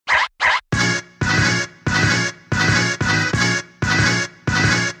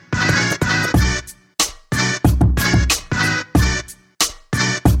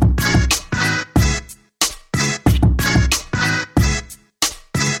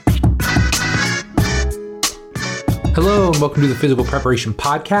Hello and welcome to the Physical Preparation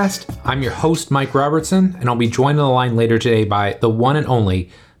Podcast. I'm your host, Mike Robertson, and I'll be joined on the line later today by the one and only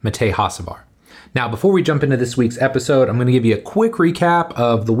Matej Hocevar. Now, before we jump into this week's episode, I'm going to give you a quick recap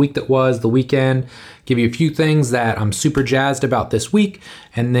of the week that was, the weekend, give you a few things that I'm super jazzed about this week,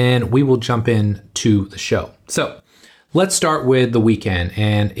 and then we will jump into the show. So let's start with the weekend,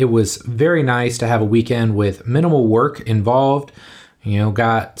 and it was very nice to have a weekend with minimal work involved.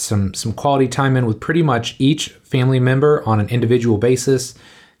 Got some quality time in with pretty much each family member on an individual basis.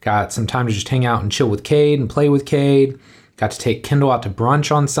 Got some time to just hang out and chill with Cade and play with Cade. Got to take Kendall out to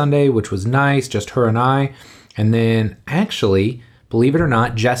brunch on Sunday, which was nice, just her and I. And then actually, believe it or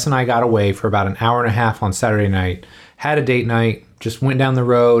not, Jess and I got away for about an hour and a half on Saturday night. Had a date night, just went down the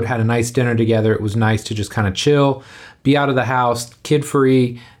road, had a nice dinner together. It was nice to just kind of chill, be out of the house,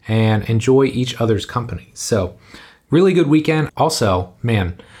 kid-free, and enjoy each other's company. So really good weekend. Also,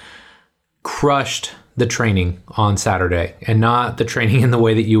 crushed the training on Saturday, and not the training in the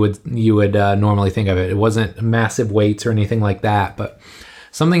way that you would normally think of it. It wasn't massive weights or anything like that, but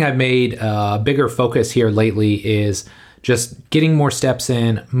something I've made a bigger focus here lately is just getting more steps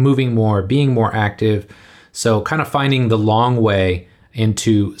in, moving more, being more active. So kind of finding the long way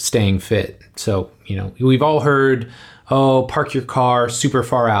into staying fit. So, we've all heard, park your car super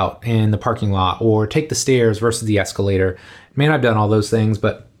far out in the parking lot, or take the stairs versus the escalator. I've done all those things,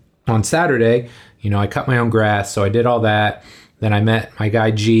 but on Saturday, I cut my own grass, so I did all that. Then I met my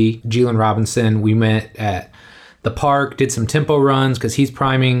guy Geelan Robinson. We met at the park, did some tempo runs because he's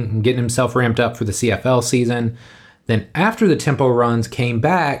priming and getting himself ramped up for the CFL season. Then after the tempo runs, came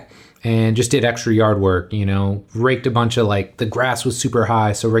back and just did extra yard work, raked a bunch of the grass was super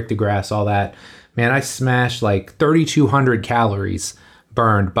high, so raked the grass, all that. I smashed 3,200 calories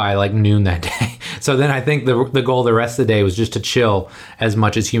burned by noon that day. So then I think the goal the rest of the day was just to chill as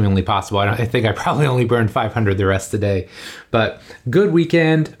much as humanly possible. I think I probably only burned 500 the rest of the day, but good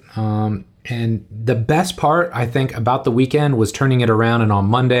weekend. And the best part I think about the weekend was turning it around. And on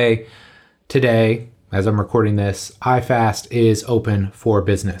Monday, today, as I'm recording this, iFast is open for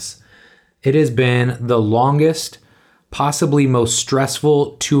business. It has been the longest, possibly most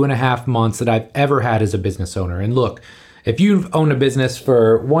stressful 2.5 months that I've ever had as a business owner. And look, if you've owned a business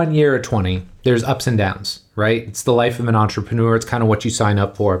for 1 year or 20, there's ups and downs, right? It's the life of an entrepreneur. It's kind of what you sign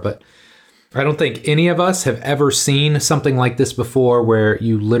up for. But I don't think any of us have ever seen something like this before, where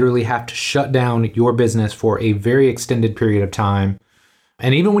you literally have to shut down your business for a very extended period of time.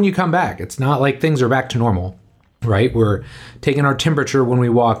 And even when you come back, it's not like things are back to normal, right? We're taking our temperature when we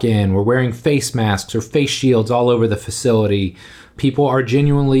walk in. We're wearing face masks or face shields all over the facility. People are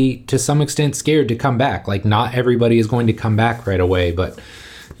genuinely, to some extent, scared to come back. Not everybody is going to come back right away. But,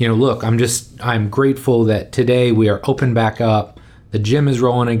 look, I'm grateful that today we are open back up. The gym is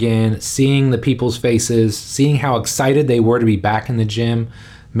rolling again. Seeing the people's faces, seeing how excited they were to be back in the gym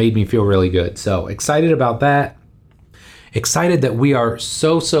made me feel really good. So excited about that. Excited that we are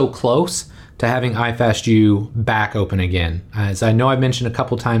so close to having iFastU back open again. As I know I've mentioned a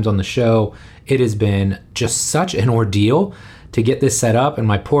couple times on the show, it has been just such an ordeal to get this set up, and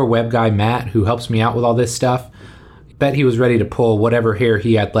my poor web guy, Matt, who helps me out with all this stuff, bet he was ready to pull whatever hair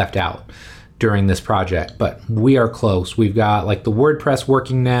he had left out during this project. But we are close. We've got the WordPress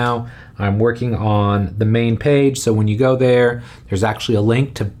working now. I'm working on the main page, so when you go there, there's actually a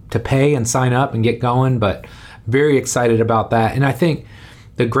link to pay and sign up and get going, but very excited about that. And I think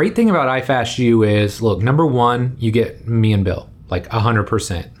the great thing about iFastU is, look, number one, you get me and Bill,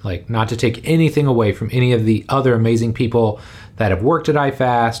 100%. Not to take anything away from any of the other amazing people that have worked at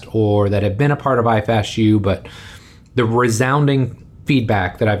iFast or that have been a part of iFastU, but the resounding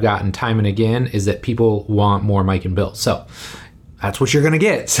feedback that I've gotten time and again is that people want more Mike and Bill. So that's what you're going to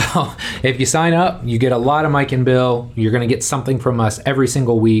get. So if you sign up, you get a lot of Mike and Bill. You're going to get something from us every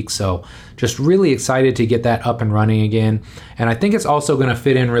single week. So just really excited to get that up and running again. And I think it's also going to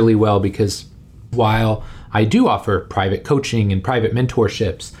fit in really well because while I do offer private coaching and private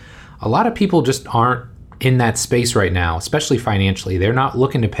mentorships, a lot of people just aren't in that space right now, especially financially. They're not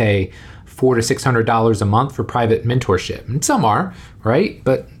looking to pay $400 to $600 a month for private mentorship. And some are, right?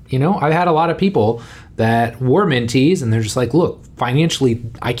 But, I've had a lot of people that were mentees and they're just look, financially,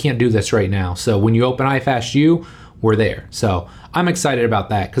 I can't do this right now. So when you open iFastU, we're there. So I'm excited about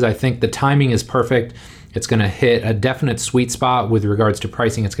that because I think the timing is perfect. It's going to hit a definite sweet spot with regards to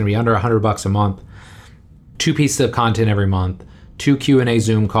pricing. It's going to be under $100 a month, 2 pieces of content every month, 2 Q&A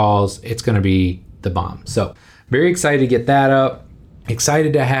Zoom calls. It's going to be the bomb. So very excited to get that up.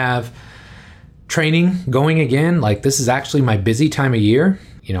 Excited to have training going again. This is actually my busy time of year.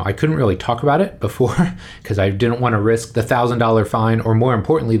 I couldn't really talk about it before because I didn't want to risk the $1,000 fine or, more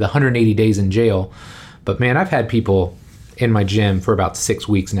importantly, the 180 days in jail. But man, I've had people in my gym for about 6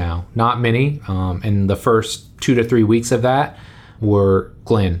 weeks now. Not many. And the first 2 to 3 weeks of that were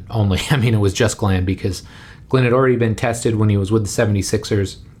Glenn only. I mean, it was just Glenn because Glenn had already been tested when he was with the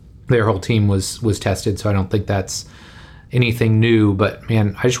 76ers. Their whole team was tested, so I don't think that's anything new. But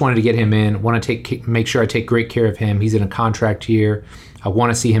man, I just wanted to get him in. Want to make sure I take great care of him. He's in a contract year. I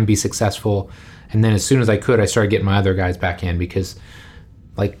want to see him be successful. And then as soon as I could, I started getting my other guys back in because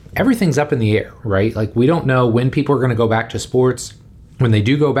like everything's up in the air, right? Like we don't know when people are going to go back to sports. When they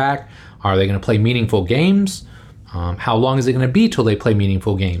do go back, are they going to play meaningful games? How long is it going to be till they play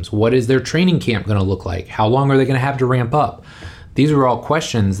meaningful games? What is their training camp going to look like? How long are they going to have to ramp up? These are all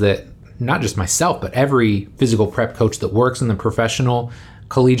questions that not just myself, but every physical prep coach that works in the professional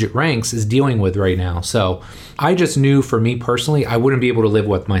collegiate ranks is dealing with right now. So I just knew for me personally, I wouldn't be able to live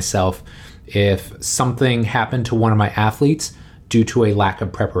with myself if something happened to one of my athletes due to a lack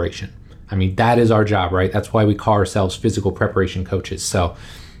of preparation. I mean, that is our job, right? That's why we call ourselves physical preparation coaches. So,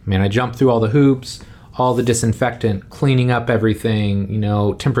 I jumped through all the hoops, all the disinfectant, cleaning up everything,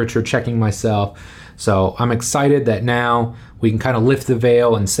 temperature checking myself. So I'm excited that now we can kind of lift the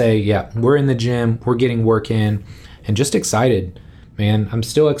veil and say, yeah, we're in the gym, we're getting work in, and just excited, man. I'm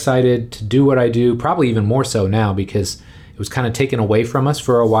still excited to do what I do, probably even more so now because it was kind of taken away from us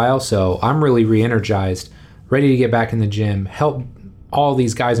for a while. So I'm really re-energized, ready to get back in the gym, help all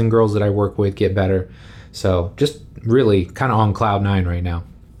these guys and girls that I work with get better. So just really kind of on cloud nine right now.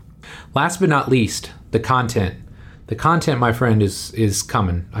 Last but not least, the content. The content, my friend, is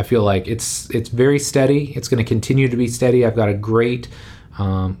coming. I feel like it's very steady. It's going to continue to be steady. I've got a great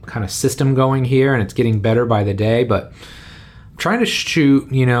kind of system going here, and it's getting better by the day. But I'm trying to shoot,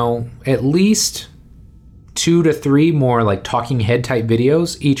 at least 2 to 3 more like talking head type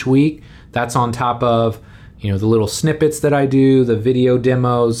videos each week. That's on top of, the little snippets that I do, the video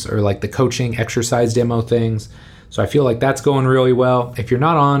demos, or like the coaching exercise demo things. So I feel like that's going really well. If you're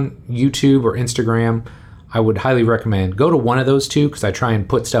not on YouTube or Instagram, I would highly recommend go to one of those two because I try and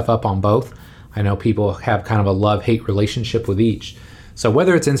put stuff up on both. I know people have kind of a love-hate relationship with each. So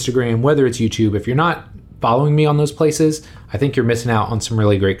whether it's Instagram, whether it's YouTube, if you're not following me on those places, I think you're missing out on some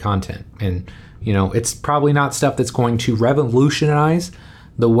really great content. And, it's probably not stuff that's going to revolutionize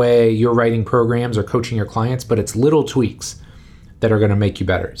the way you're writing programs or coaching your clients, but it's little tweaks that are going to make you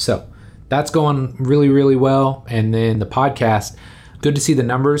better. So that's going really, really well. And then the podcast, good to see the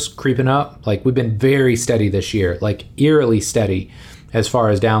numbers creeping up. Like we've been very steady this year, like eerily steady as far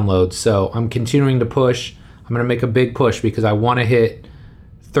as downloads. So I'm continuing to push. I'm going to make a big push because I want to hit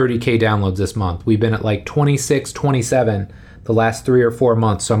 30K downloads this month. We've been at like 26, 27 the last 3 or 4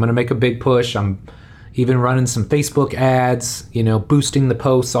 months. So I'm going to make a big push. I'm even running some Facebook ads, boosting the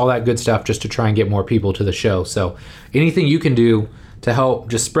posts, all that good stuff just to try and get more people to the show. So anything you can do to help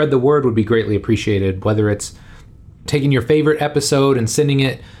just spread the word would be greatly appreciated, whether it's taking your favorite episode and sending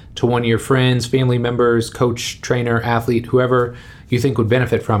it to one of your friends, family members, coach, trainer, athlete, whoever you think would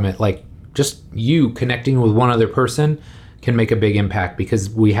benefit from it. Like just you connecting with one other person can make a big impact because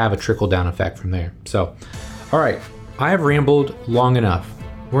we have a trickle-down effect from there. So, all right, I have rambled long enough.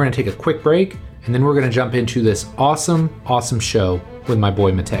 We're going to take a quick break, and then we're going to jump into this awesome show with my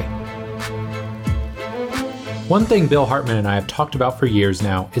boy Matej. One thing Bill Hartman and I have talked about for years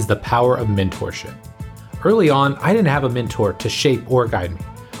now is the power of mentorship. Early on, I didn't have a mentor to shape or guide me,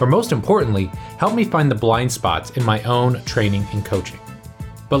 or most importantly, help me find the blind spots in my own training and coaching.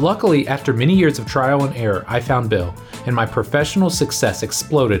 But luckily, after many years of trial and error, I found Bill, and my professional success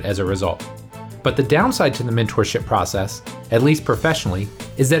exploded as a result. But the downside to the mentorship process, at least professionally,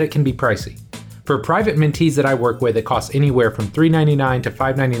 is that it can be pricey. For private mentees that I work with, it costs anywhere from $3.99 to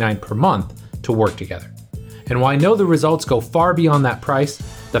 $5.99 per month to work together. And while I know the results go far beyond that price,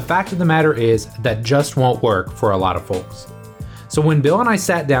 the fact of the matter is that just won't work for a lot of folks. So when Bill and I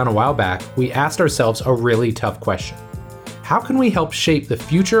sat down a while back, we asked ourselves a really tough question. How can we help shape the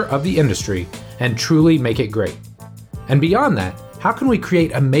future of the industry and truly make it great? And beyond that, how can we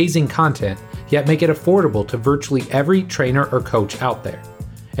create amazing content yet make it affordable to virtually every trainer or coach out there?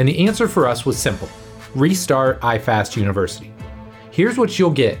 And the answer for us was simple: restart iFast University. Here's what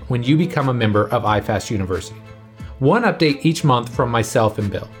you'll get when you become a member of iFast University. One update each month from myself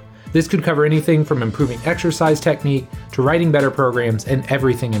and Bill. This could cover anything from improving exercise technique to writing better programs and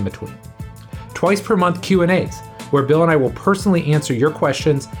everything in between. Twice per month Q&As, where Bill and I will personally answer your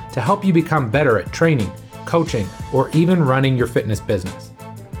questions to help you become better at training, coaching, or even running your fitness business.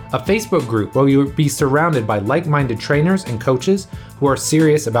 A Facebook group where you'll be surrounded by like-minded trainers and coaches who are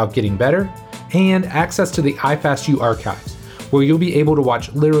serious about getting better, and access to the iFastU archives, where you'll be able to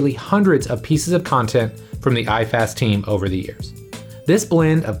watch literally hundreds of pieces of content from the iFast team over the years. This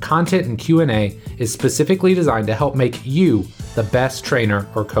blend of content and Q&A is specifically designed to help make you the best trainer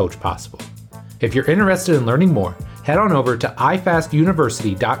or coach possible. If you're interested in learning more, head on over to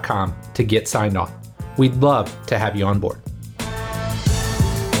ifastuniversity.com to get signed on. We'd love to have you on board.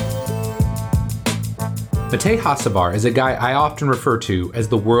 Matej Hocevar is a guy I often refer to as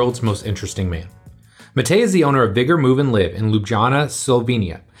the world's most interesting man. Matej is the owner of Vigor Move and Live in Ljubljana,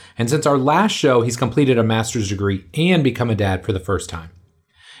 Slovenia, and since our last show, he's completed a master's degree and become a dad for the first time.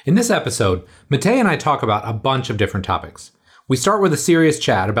 In this episode, Matej and I talk about a bunch of different topics. We start with a serious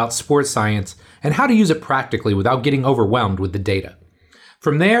chat about sports science and how to use it practically without getting overwhelmed with the data.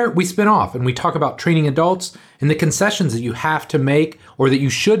 From there, we spin off and we talk about training adults and the concessions that you have to make or that you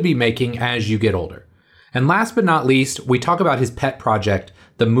should be making as you get older. And last but not least, we talk about his pet project,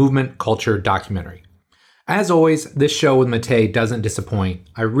 the Movement Culture documentary. As always, this show with Matej doesn't disappoint.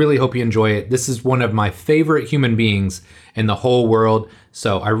 I really hope you enjoy it. This is one of my favorite human beings in the whole world,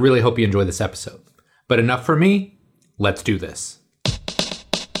 so I really hope you enjoy this episode. But enough for me, let's do this.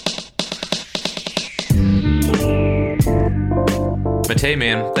 Matej,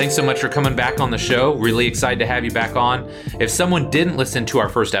 man, thanks so much for coming back on the show. Really excited to have you back on. If someone didn't listen to our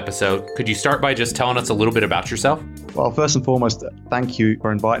first episode, could you start by just telling us a little bit about yourself? Well, first and foremost, thank you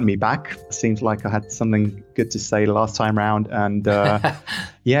for inviting me back. It seems like I had something good to say last time round. And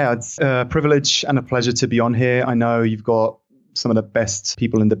yeah, it's a privilege and a pleasure to be on here. I know you've got some of the best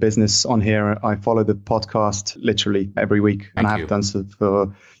people in the business on here. I follow the podcast literally every week. And I have done so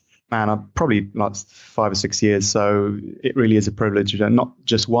for, probably last 5 or 6 years. So it really is a privilege, not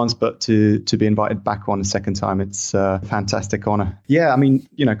just once, but to be invited back on a second time. It's a fantastic honor. Yeah, I mean,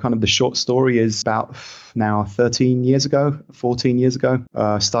 kind of the short story is about now 14 years ago,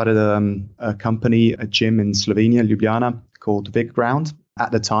 started a company, a gym in Slovenia, Ljubljana, called Vigor Ground.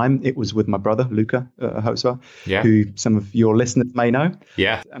 At the time, it was with my brother, Luka Hocevar, who some of your listeners may know.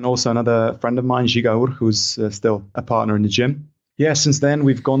 Yeah. And also another friend of mine, Žiga, who's still a partner in the gym. Yeah, since then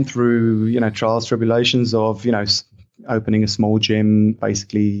we've gone through, trials, tribulations of, opening a small gym,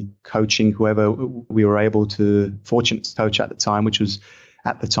 basically coaching whoever we were able to, fortunate to coach at the time, which was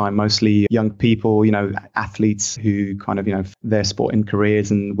at the time mostly young people, athletes who kind of, their sporting careers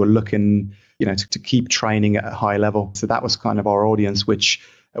and were looking, to keep training at a high level. So that was kind of our audience, which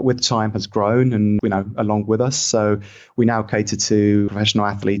with time has grown and, along with us. So we now cater to professional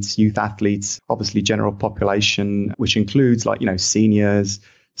athletes, youth athletes, obviously general population, which includes seniors.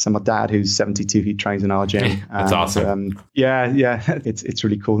 So my dad, who's 72, he trains in our gym. That's awesome. Yeah. It's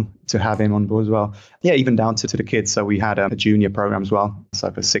really cool to have him on board as well. Yeah, even down to the kids. So we had a junior program as well. So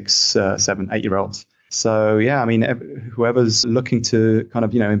for 6, 7, 8-year-olds. So yeah, I mean, whoever's looking to kind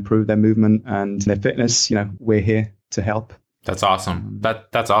of, improve their movement and their fitness, we're here to help. That's awesome.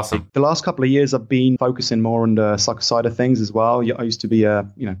 That's awesome. The last couple of years, I've been focusing more on the soccer side of things as well. I used to be a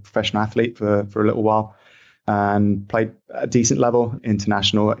professional athlete for a little while and played a decent level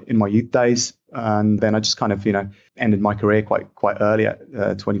international in my youth days. And then I just kind of, ended my career quite early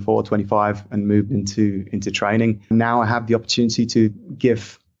at 24, 25 and moved into training. Now I have the opportunity to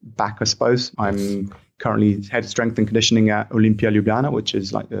give back, I suppose. I'm currently head of strength and conditioning at Olimpia Ljubljana, which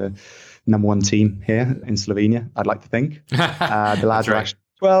is like the number one team here in Slovenia, I'd like to think. The lads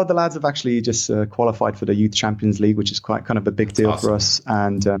the lads have actually just qualified for the Youth Champions League, which is quite kind of a big deal for us.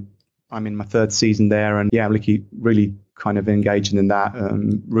 And I'm in my 3rd season there, and yeah, I'm really kind of engaging in that.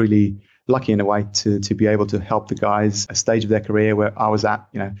 Really lucky in a way to be able to help the guys a stage of their career where I was at,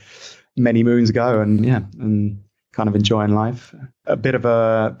 many moons ago, and kind of enjoying life. A bit of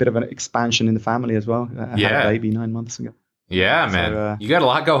an expansion in the family as well. I had a baby 9 months ago. Yeah, man. So, you got a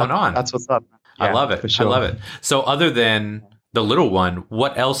lot going on. That's what's up. Yeah, I love it. For sure. I love it. So other than the little one,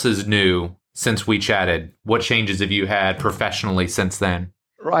 what else is new since we chatted? What changes have you had professionally since then?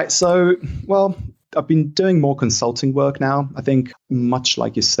 Right. So, well, I've been doing more consulting work now. I think much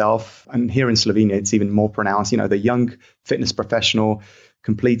like yourself, and here in Slovenia, it's even more pronounced. The young fitness professional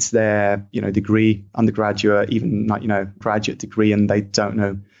completes their, degree, undergraduate, even graduate degree, and they don't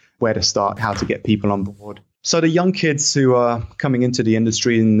know where to start, how to get people on board. So the young kids who are coming into the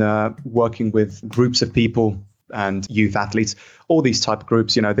industry and working with groups of people and youth athletes, all these type of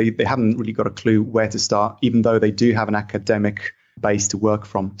groups, they haven't really got a clue where to start, even though they do have an academic base to work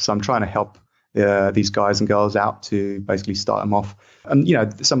from. So I'm trying to help these guys and girls out to basically start them off. And,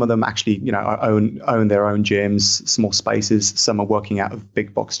 some of them actually, own their own gyms, small spaces. Some are working out of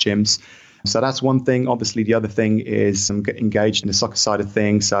big box gyms. So that's one thing. Obviously, the other thing is I'm getting engaged in the soccer side of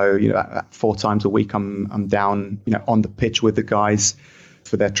things. So, 4 times a week, I'm down, on the pitch with the guys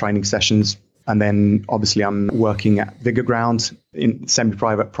for their training sessions. And then obviously I'm working at Vigor Ground in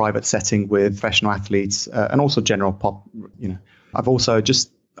semi-private, private setting with professional athletes and also general I've also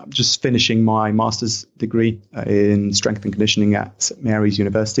just finishing my master's degree in strength and conditioning at St Mary's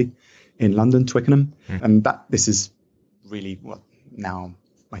University in London, Twickenham. And this is really now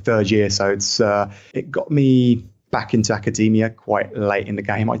my third year. So it got me back into academia quite late in the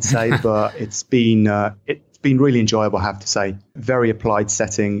game, I'd say, but it's been really enjoyable, I have to say. Very applied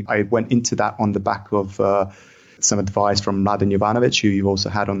setting. I went into that on the back of some advice from Mladen Jovanovic, who you've also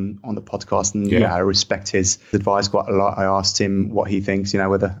had on the podcast. And I respect his advice quite a lot. I asked him what he thinks,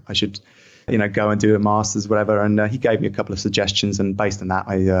 whether I should, go and do a master's, whatever. And he gave me a couple of suggestions. And based on that,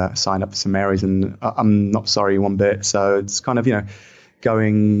 I signed up for St Mary's, and I'm not sorry one bit. So it's kind of,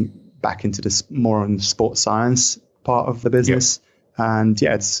 going back into this more on the sports science part of the business. And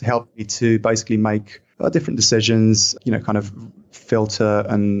it's helped me to basically make different decisions, kind of filter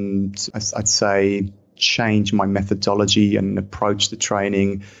and I'd say change my methodology and approach to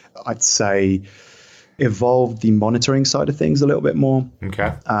training. I'd say evolve the monitoring side of things a little bit more.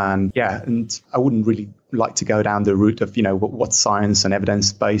 Okay. And I wouldn't really like to go down the route of, what's science and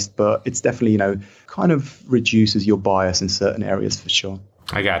evidence based, but it's definitely, kind of reduces your bias in certain areas for sure.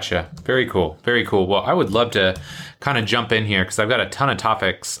 I gotcha. Very cool. Very cool. Well, I would love to kind of jump in here because I've got a ton of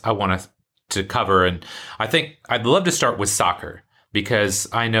topics I want to cover. And I think I'd love to start with soccer because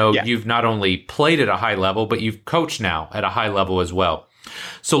I know you've not only played at a high level, but you've coached now at a high level as well.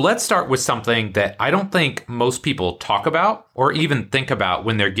 So let's start with something that I don't think most people talk about or even think about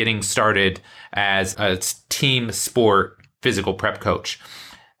when they're getting started as a team sport physical prep coach.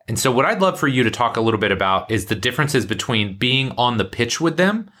 And so what I'd love for you to talk a little bit about is the differences between being on the pitch with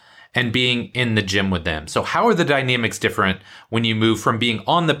them and being in the gym with them. So how are the dynamics different when you move from being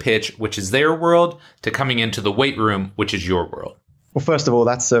on the pitch, which is their world, to coming into the weight room, which is your world? Well, first of all,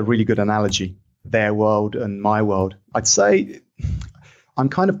 that's a really good analogy, their world and my world. I'd say I'm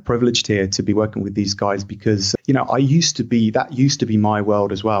kind of privileged here to be working with these guys because, that used to be my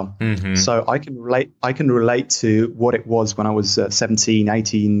world as well. Mm-hmm. So I can relate to what it was when I was 17,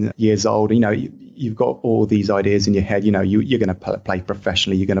 18 years old. You've got all these ideas in your head, you're going to play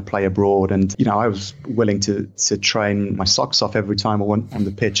professionally, you're going to play abroad. And, I was willing to train my socks off every time I went on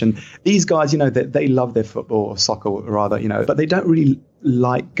the pitch. And these guys, they love their football or soccer rather, but they don't really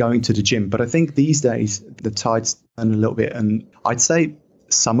like going to the gym. But I think these days the tide's turned a little bit. And I'd say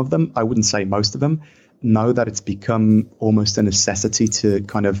some of them, I wouldn't say most of them, know that it's become almost a necessity to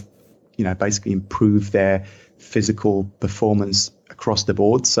kind of, basically improve their physical performance across the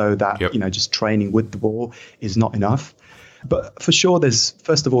board so that, just training with the ball is not enough. But for sure, there's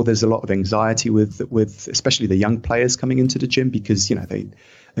a lot of anxiety with especially the young players coming into the gym because,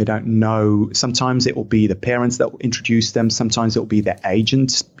 they don't know. Sometimes it will be the parents that will introduce them. Sometimes it will be their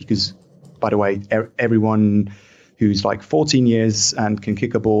agent because, by the way, everyone who's like 14 years and can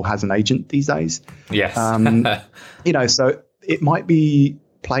kick a ball has an agent these days. Yes. So it might be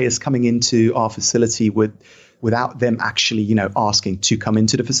players coming into our facility without them actually, asking to come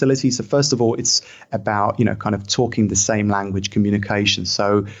into the facility. So first of all, it's about, kind of talking the same language, communication.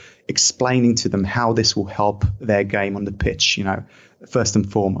 So explaining to them how this will help their game on the pitch, first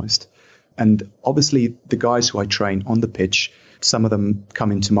and foremost. And obviously the guys who I train on the pitch, some of them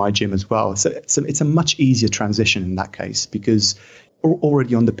come into my gym as well. So it's a much easier transition in that case because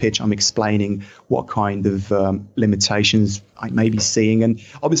already on the pitch, I'm explaining what kind of limitations I may be seeing. And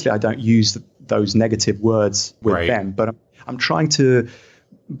obviously I don't use those negative words with them, but I'm trying to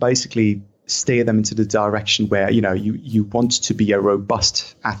basically steer them into the direction where, you want to be a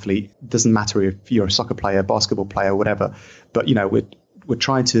robust athlete. It doesn't matter if you're a soccer player, basketball player, whatever, but, we're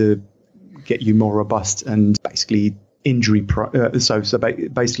trying to get you more robust and basically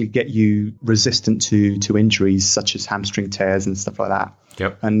basically get you resistant to injuries such as hamstring tears and stuff like that.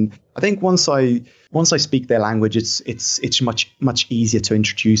 Yep. And I think once I speak their language, it's much easier to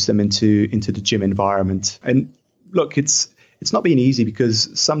introduce them into the gym environment. And look, it's not been easy because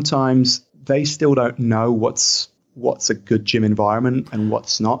sometimes they still don't know what's a good gym environment and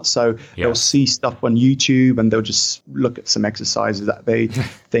what's not. So they'll see stuff on YouTube and they'll just look at some exercises that they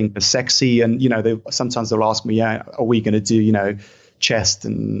think are sexy. And, sometimes they'll ask me, are we going to do, chest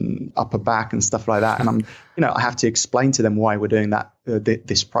and upper back and stuff like that? And I have to explain to them why we're doing that,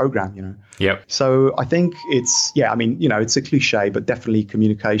 this program, Yep. So I think it's a cliche, but definitely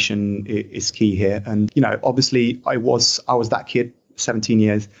communication is key here. And, obviously I was that kid,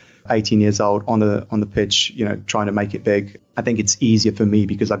 18 years old on the pitch, trying to make it big. I think it's easier for me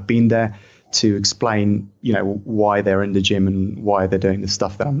because I've been there to explain, why they're in the gym and why they're doing the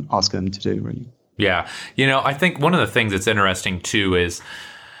stuff that I'm asking them to do, really. Yeah. I think one of the things that's interesting too is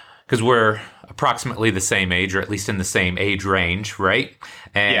because we're approximately the same age, or at least in the same age range, right?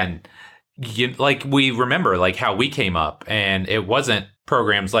 And like we remember like how we came up, and it wasn't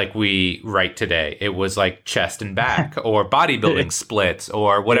programs like we write today. It was like chest and back or bodybuilding splits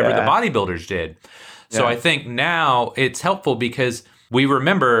or whatever the bodybuilders did. So I think now it's helpful because we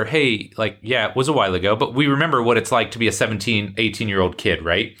remember, hey, like, yeah, it was a while ago, but we remember what it's like to be a 17, 18-year-old kid,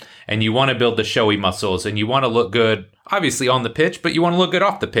 right? And you want to build the showy muscles and you want to look good, obviously on the pitch, but you want to look good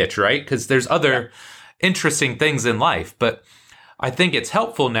off the pitch, right? Because there's other interesting things in life. But I think it's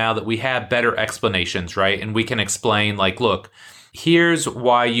helpful now that we have better explanations, right? And we can explain like, look, here's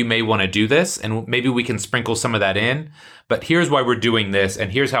why you may want to do this, and maybe we can sprinkle some of that in, but here's why we're doing this,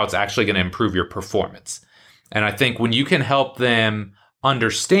 and here's how it's actually going to improve your performance. And I think when you can help them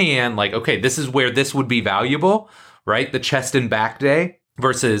understand, like, okay, this is where this would be valuable, right? The chest and back day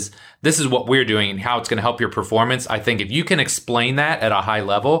versus this is what we're doing and how it's going to help your performance. I think if you can explain that at a high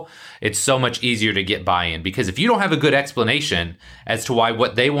level, it's so much easier to get buy-in, because if you don't have a good explanation as to why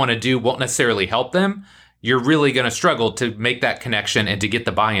what they want to do won't necessarily help them, you're really going to struggle to make that connection and to get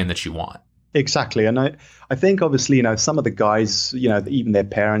the buy-in that you want. Exactly. And I think obviously, some of the guys, even their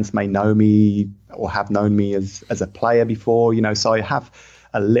parents may know me or have known me as a player before, so I have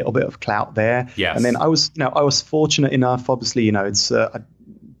a little bit of clout there. Yes. And then I was fortunate enough, obviously, it's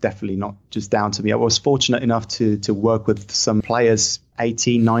definitely not just down to me. I was fortunate enough to work with some players,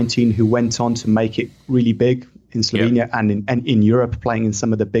 18, 19, who went on to make it really big in Slovenia and in Europe, playing in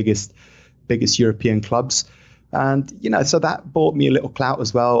some of the biggest European clubs. And, so that brought me a little clout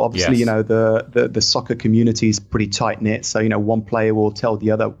as well. Obviously, the soccer community is pretty tight knit. So, one player will tell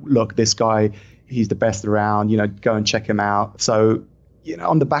the other, look, this guy, he's the best around, go and check him out. So,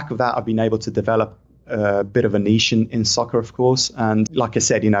 on the back of that, I've been able to develop a bit of a niche in soccer, of course. And like I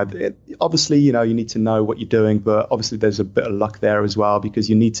said, obviously, you need to know what you're doing, but obviously there's a bit of luck there as well, because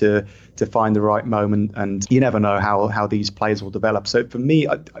you need to find the right moment, and you never know how these players will develop. So for me,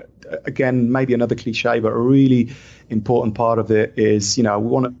 again, maybe another cliche, but a really important part of it is,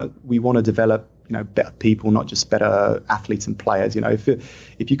 we want to develop, better people, not just better athletes and players.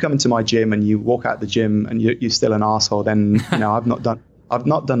 If you come into my gym and you walk out the gym and you're still an asshole, then I've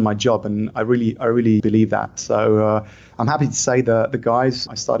not done my job, and I really believe that. So I'm happy to say that the guys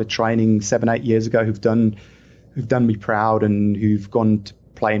I started training 7-8 years ago who've done me proud and who've gone to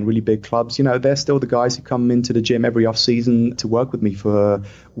play in really big clubs, they're still the guys who come into the gym every off season to work with me for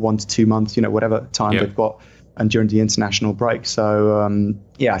 1 to 2 months, whatever time they've got, and during the international break. So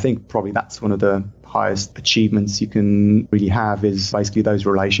I think probably that's one of the highest achievements you can really have, is basically those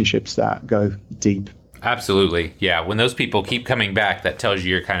relationships that go deep. Absolutely. Yeah. When those people keep coming back, that tells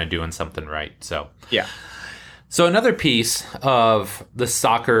you you're kind of doing something right. So, yeah. So another piece of the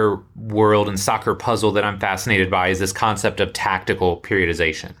soccer world and soccer puzzle that I'm fascinated by is this concept of tactical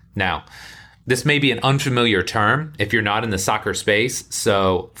periodization. Now, this may be an unfamiliar term if you're not in the soccer space.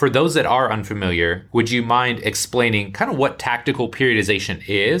 So for those that are unfamiliar, would you mind explaining kind of what tactical periodization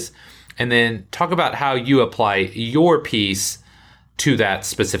is, and then talk about how you apply your piece to that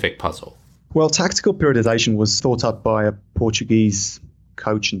specific puzzle? Well, tactical periodization was thought up by a Portuguese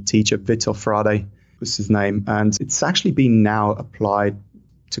coach and teacher, Vitor Frade was his name. And it's actually been now applied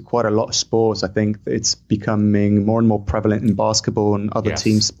to quite a lot of sports. I think it's becoming more and more prevalent in basketball and other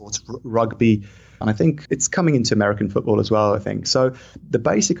team sports, rugby. And I think it's coming into American football as well, I think. So the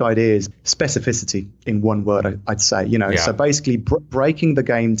basic idea is specificity in one word, I'd say. So basically breaking the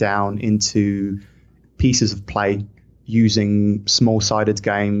game down into pieces of play, using small-sided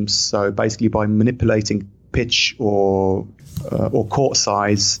games, so basically by manipulating pitch or court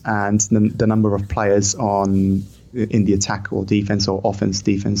size and the number of players in the attack or defense, or offense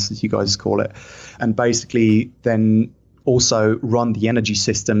defense as you guys call it, and basically then also run the energy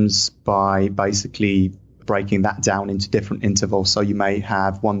systems by basically breaking that down into different intervals. So you may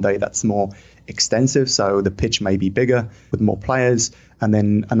have one day that's more extensive, so the pitch may be bigger with more players, and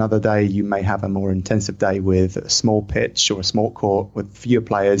then another day you may have a more intensive day with a small pitch or a small court with fewer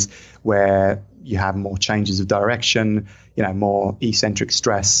players, where you have more changes of direction, more eccentric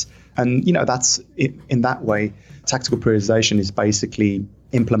stress. And that's in that way, tactical periodization is basically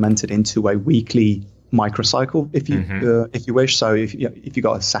implemented into a weekly microcycle, if you wish. So if you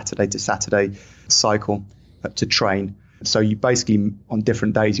got a Saturday to Saturday cycle to train, so you basically on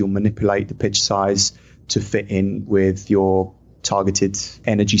different days you'll manipulate the pitch size to fit in with your targeted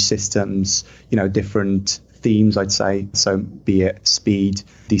energy systems, different themes, I'd say. So be it speed,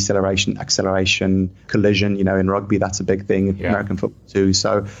 deceleration, acceleration, collision, in rugby, that's a big thing, in American football too.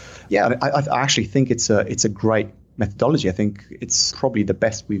 So I actually think it's a great methodology. I think it's probably the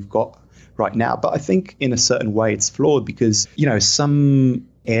best we've got right now. But I think in a certain way it's flawed, because, some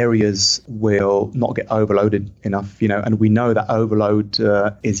areas will not get overloaded enough, and we know that overload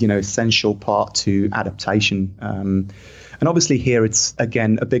is, essential part to adaptation. And obviously here it's,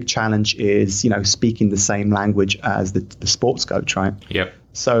 again, a big challenge is, speaking the same language as the sports coach, right? Yep.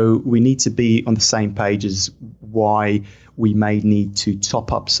 So we need to be on the same page as why we may need to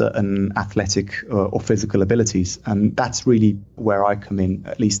top up certain athletic or physical abilities. And that's really where I come in.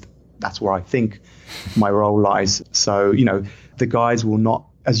 At least that's where I think my role lies. So, the guys will not,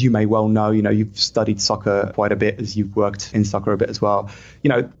 as you may well know, you've studied soccer quite a bit as you've worked in soccer a bit as well.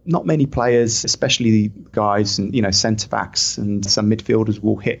 Not many players, especially guys and, centre backs and some midfielders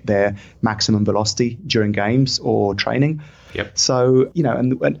will hit their maximum velocity during games or training. Yep. So,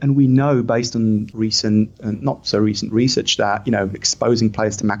 and we know based on recent and not so recent research that, exposing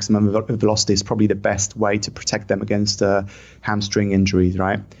players to maximum velocity is probably the best way to protect them against hamstring injuries,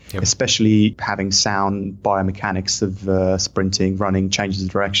 right? Yep. Especially having sound biomechanics of sprinting, running, changes of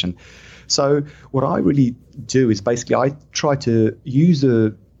direction. So what I really do is basically I try to use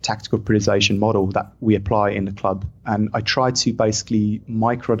a tactical periodization model that we apply in the club. And I try to basically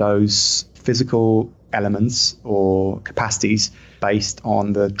microdose physical elements or capacities based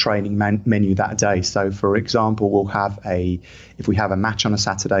on the training menu that day. So for example, if we have a match on a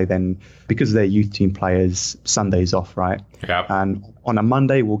Saturday, then because they're youth team players, Sunday's off, right? Yeah. And on a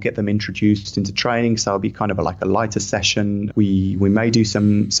Monday, we'll get them introduced into training. So it'll be kind of like a lighter session. We may do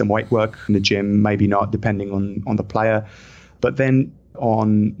some weight work in the gym, maybe not, depending on the player. But then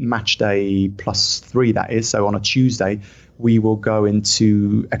on match day +3, that is, so on a Tuesday, we will go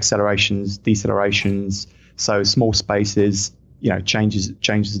into accelerations, decelerations, so small spaces,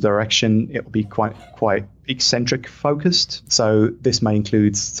 changes of direction. It will be quite eccentric focused. So this may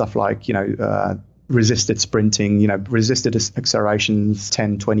include stuff like, resisted sprinting, resisted accelerations,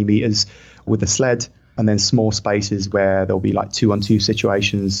 10, 20 meters with a sled, and then small spaces where there'll be like 2-on-2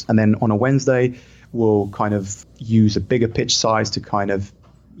 situations. And then on a Wednesday, we'll kind of use a bigger pitch size to kind of,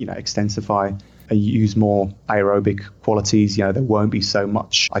 extensify and use more aerobic qualities. There won't be so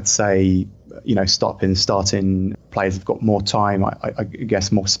much, I'd say, starting. Players have got more time, I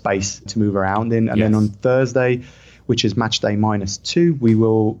guess more space to move around in. And Yes. then on Thursday, which is match day -2, we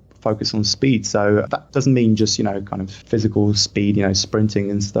will focus on speed. So that doesn't mean just, kind of physical speed,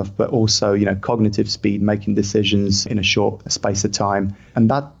 sprinting and stuff, but also, cognitive speed, making decisions in a short space of time. And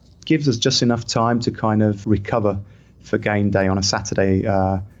that gives us just enough time to kind of recover for game day on a Saturday,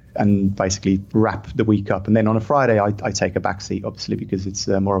 and basically wrap the week up. And then on a Friday, I take a back seat, obviously, because it's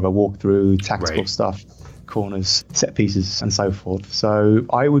more of a walkthrough, tactical Right. stuff, corners, set pieces, and so forth. So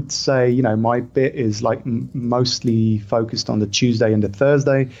I would say, my bit is like mostly focused on the Tuesday and the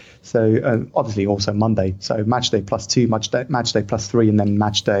Thursday. So obviously also Monday. So match day +2, match day +3, and then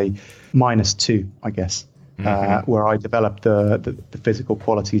match day -2, I guess, where I develop the physical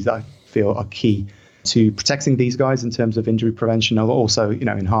qualities that I feel are key to protecting these guys in terms of injury prevention, or also,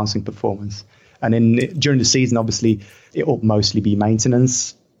 enhancing performance. And during the season, obviously, it will mostly be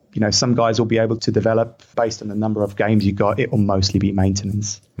maintenance. Some guys will be able to develop based on the number of games you got. It will mostly be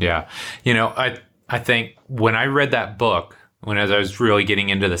maintenance. Yeah. I think when I read that book, as I was really getting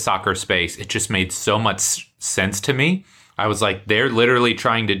into the soccer space, it just made so much sense to me. I was like, they're literally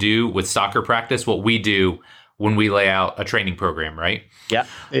trying to do with soccer practice what we do when we lay out a training program, right? Yeah,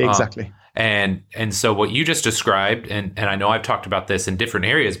 exactly. And so what you just described, and I know I've talked about this in different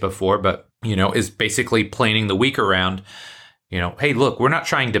areas before, but, is basically planning the week around, hey, look, we're not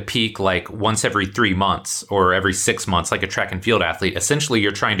trying to peak like once every 3 months or every 6 months like a track and field athlete. Essentially,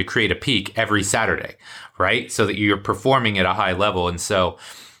 you're trying to create a peak every Saturday, right? So that you're performing at a high level. And so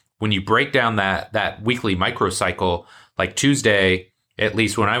when you break down that weekly microcycle, like Tuesday, at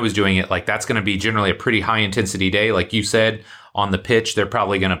least when I was doing it, like that's going to be generally a pretty high intensity day. Like you said, on the pitch, they're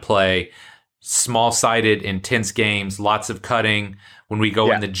probably going to play small-sided, intense games, lots of cutting. When we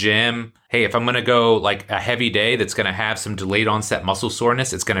go in the gym, hey, if I'm going to go like a heavy day that's going to have some delayed onset muscle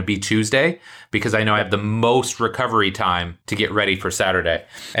soreness, it's going to be Tuesday because I know I have the most recovery time to get ready for Saturday.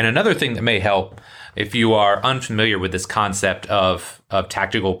 And another thing that may help if you are unfamiliar with this concept of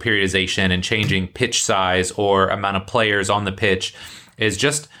tactical periodization and changing pitch size or amount of players on the pitch is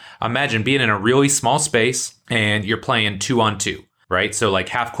just imagine being in a really small space and you're playing 2-on-2, right? So like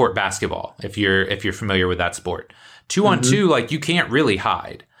half court basketball, if you're familiar with that sport. 2-on-2, like you can't really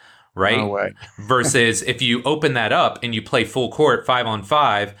hide, right? No way. Versus if you open that up and you play full court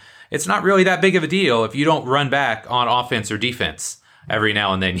 5-on-5, it's not really that big of a deal if you don't run back on offense or defense every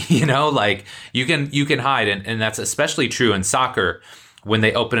now and then, like you can hide. And that's especially true in soccer when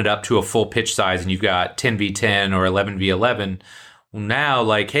they open it up to a full pitch size and you've got 10v10 or 11v11. Well, now,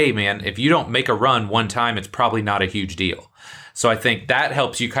 like, hey, man, if you don't make a run one time, it's probably not a huge deal. So I think that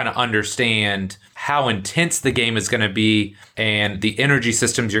helps you kind of understand how intense the game is going to be and the energy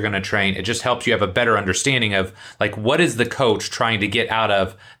systems you're going to train. It just helps you have a better understanding of, like, what is the coach trying to get out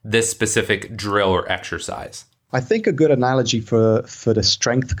of this specific drill or exercise. I think a good analogy for the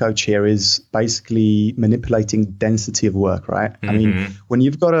strength coach here is basically manipulating density of work, right? I mean, when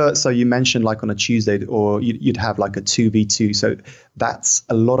you've got so you mentioned like on a Tuesday, or you'd have like a 2v2. So that's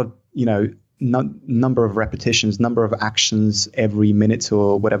a lot of, number of repetitions, number of actions every minute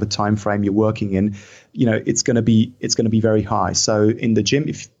or whatever time frame you're working in. It's going to be very high. So in the gym,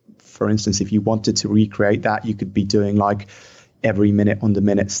 for instance, if you wanted to recreate that, you could be doing like every minute on the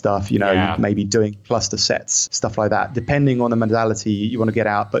minute stuff, maybe doing cluster sets, stuff like that, depending on the modality you want to get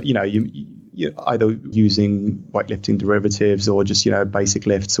out. But, you're either using weightlifting derivatives or just, basic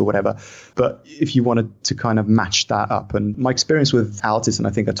lifts or whatever. But if you wanted to kind of match that up, and my experience with Altis, and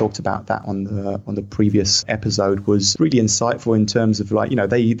I think I talked about that on the previous episode, was really insightful in terms of like,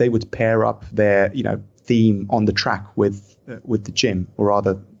 they would pair up their, theme on the track with the gym, or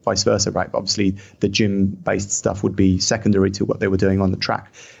rather vice versa, right? Obviously, the gym-based stuff would be secondary to what they were doing on the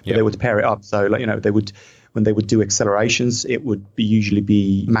track. But they would pair it up. So, like, when they would do accelerations, it would usually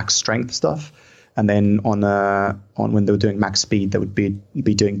be max strength stuff, and then on when they were doing max speed, they would be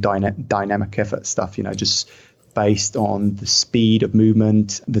doing dynamic effort stuff. Just based on the speed of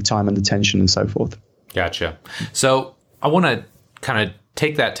movement, the time under tension, and so forth. Gotcha. So I want to kind of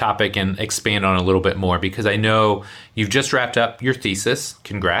take that topic and expand on it a little bit more, because I know you've just wrapped up your thesis.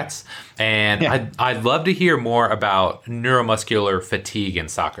 Congrats. And I'd love to hear more about neuromuscular fatigue in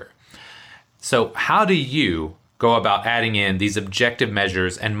soccer. So how do you go about adding in these objective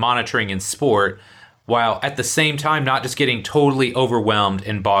measures and monitoring in sport, while at the same time not just getting totally overwhelmed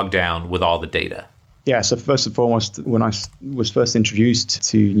and bogged down with all the data? Yeah, so first and foremost, when I was first introduced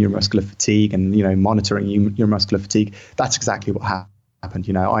to neuromuscular fatigue and, monitoring neuromuscular fatigue, that's exactly what happened.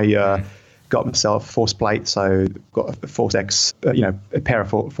 I got myself force plate, so got a Force X, a pair of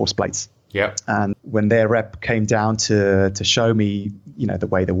force plates. Yep. And when their rep came down to show me, the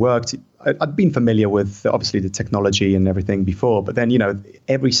way they worked, I'd been familiar with obviously the technology and everything before, but then,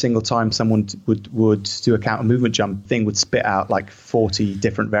 every single time someone would do a counter movement jump, thing would spit out like 40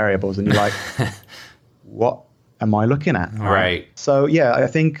 different variables, and you're like, what am I looking at? Right. So yeah, I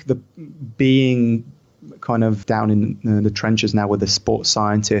think being kind of down in the trenches now with the sports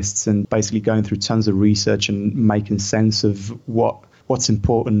scientists and basically going through tons of research and making sense of what's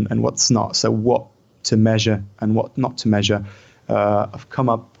important and what's not. So what to measure and what not to measure. I've come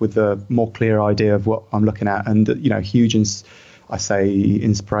up with a more clear idea of what I'm looking at. And, huge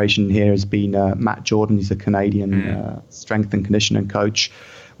inspiration here has been Matt Jordan. He's a Canadian strength and conditioning coach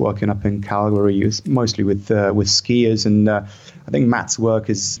working up in Calgary. He was mostly with skiers. And I think Matt's work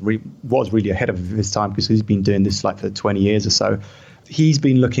was really ahead of his time, because he's been doing this like for 20 years or so. He's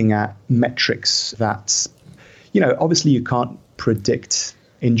been looking at metrics that, obviously you can't predict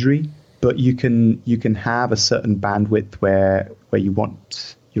injury, but you can have a certain bandwidth where you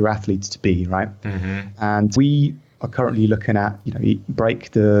want your athletes to be, right? And we are currently looking at,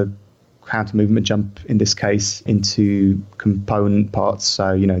 break the counter movement jump in this case into component parts.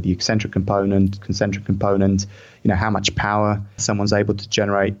 So, the eccentric component, concentric component, how much power someone's able to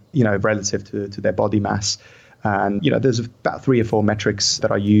generate, relative to their body mass. And, there's about 3 or 4 metrics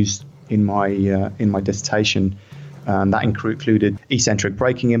that I used in my dissertation. That included eccentric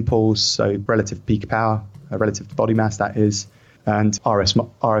braking impulse, so relative peak power, relative to body mass, that is, and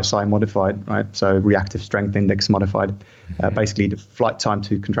RSI modified, right? So reactive strength index modified, basically the flight time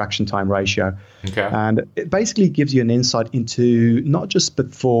to contraction time ratio. Okay. And it basically gives you an insight into not just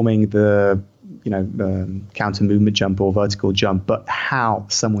performing the counter movement jump or vertical jump, but how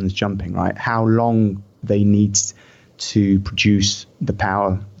someone's jumping, right? How long they need to produce the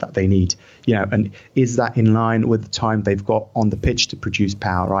power that they need, and is that in line with the time they've got on the pitch to produce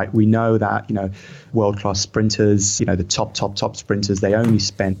power, right? We know that, world-class sprinters, the top sprinters, they only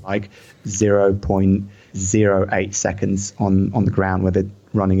spend like 0.08 seconds on the ground where they're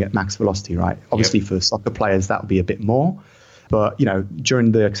running at max velocity, right? Obviously, for soccer players, that would be a bit more. But,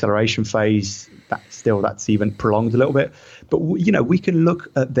 during the acceleration phase, that's even prolonged a little bit. But, we can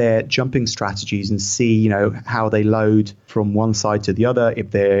look at their jumping strategies and see, how they load from one side to the other.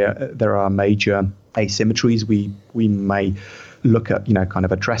 If there are major asymmetries, we may look at, kind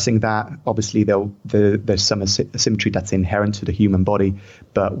of addressing that. Obviously, there's some asymmetry that's inherent to the human body.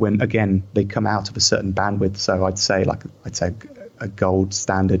 But when, again, they come out of a certain bandwidth, so I'd say a gold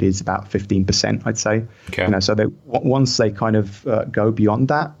standard is about 15%, I'd say. Okay. So once they kind of go beyond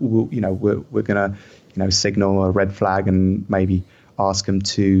that, we're going to, signal a red flag and maybe ask them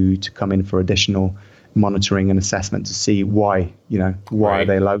to come in for additional monitoring and assessment to see why are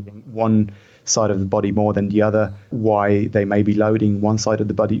they loading one side of the body more than the other, why they may be loading one side of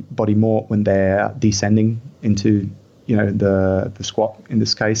the body more when they're descending into the squat in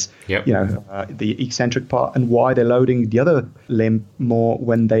this case, the eccentric part, and why they're loading the other limb more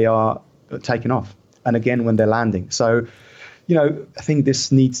when they are taking off, and again when they're landing. So I think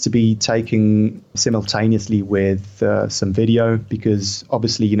this needs to be taken simultaneously with some video, because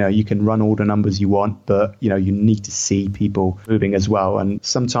obviously, you can run all the numbers you want, but, you need to see people moving as well. And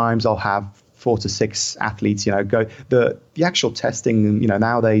sometimes I'll have 4 to 6 athletes, go the actual testing.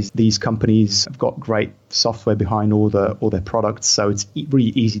 Nowadays these companies have got great software behind all their products, so it's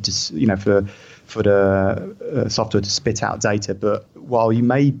really easy to for the software to spit out data. But while you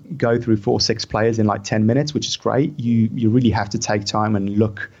may go through 4 or 6 players in like 10 minutes, which is great, you really have to take time and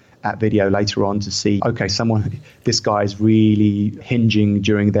look at video later on to see, okay, this guy is really hinging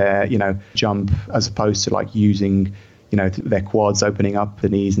during their jump, as opposed to like using their quads, opening up the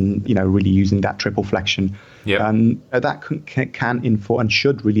knees, and really using that triple flexion. And that can inform and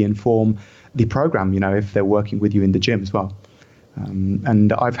should really inform the program, if they're working with you in the gym as well.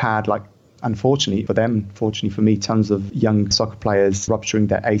 And I've had, like, unfortunately for them, fortunately for me, tons of young soccer players rupturing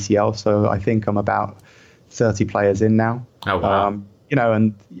their ACL. So I think I'm about 30 players in now. Oh, wow.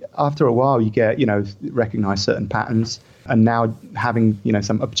 And after a while you get, recognize certain patterns, and now having,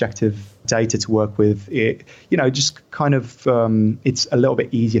 some objective data to work with, it, just kind of, it's a little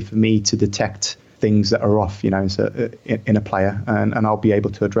bit easier for me to detect things that are off, so in a player, and I'll be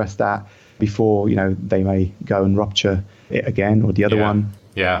able to address that before, they may go and rupture it again, or the other one.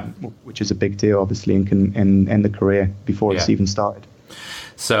 Yeah. Which is a big deal, obviously, and can end the career before it's even started.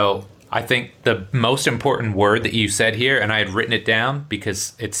 So I think the most important word that you said here, and I had written it down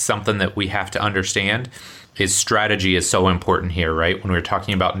because it's something that we have to understand, is strategy is so important here, right? When we're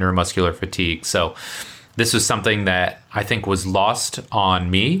talking about neuromuscular fatigue. So this was something that I think was lost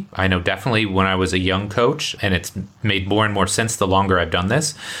on me. I know definitely when I was a young coach, and it's made more and more sense the longer I've done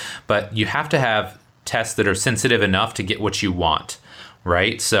this, but you have to have tests that are sensitive enough to get what you want,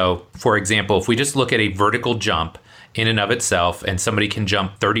 right? So for example, if we just look at a vertical jump in and of itself, and somebody can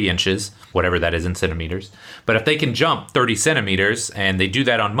jump 30 inches, whatever that is in centimeters. But if they can jump 30 centimeters and they do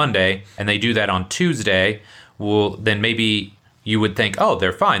that on Monday and they do that on Tuesday, well, then maybe you would think, oh,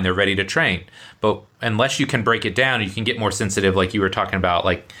 they're fine, they're ready to train. But unless you can break it down, you can get more sensitive, like you were talking about,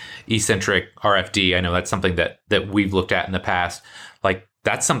 like eccentric RFD. I know that's something that we've looked at in the past. Like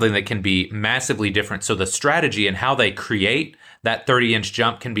that's something that can be massively different. So the strategy and how they create that 30-inch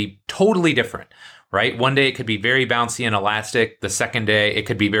jump can be totally different. Right? One day it could be very bouncy and elastic. The second day it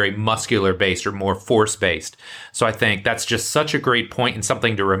could be very muscular based or more force based. So I think that's just such a great point, and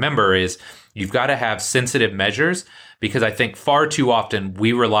something to remember is you've got to have sensitive measures, because I think far too often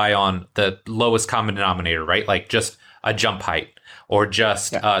we rely on the lowest common denominator, right? Like just a jump height or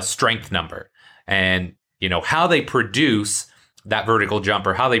just a strength number. And, how they produce that vertical jump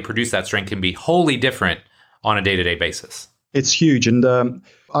or how they produce that strength can be wholly different on a day-to-day basis. It's huge. And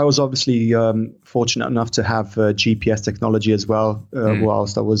I was obviously fortunate enough to have GPS technology as well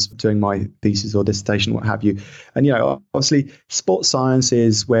whilst I was doing my thesis or dissertation, what have you. And, obviously sports science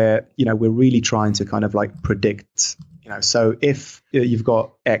is where, we're really trying to kind of like predict, so if you've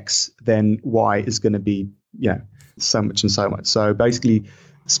got X, then Y is going to be, so much and so much. So basically,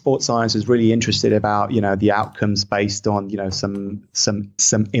 sports science is really interested about, the outcomes based on,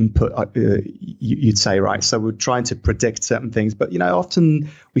 some input, you'd say, right? So we're trying to predict certain things, but, often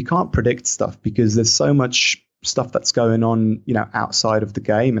we can't predict stuff because there's so much stuff that's going on, outside of the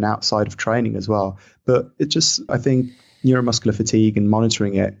game and outside of training as well. But it just, I think neuromuscular fatigue and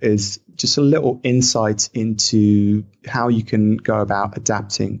monitoring it is just a little insight into how you can go about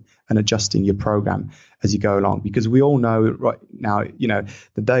adapting and adjusting your program as you go along, because we all know right now,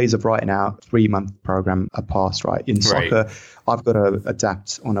 the days of writing out 3-month program are past, right? In soccer, I've got to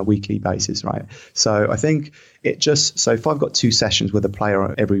adapt on a weekly basis, right? So I think so if I've got 2 sessions with a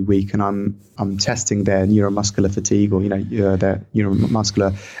player every week and I'm testing their neuromuscular fatigue or, their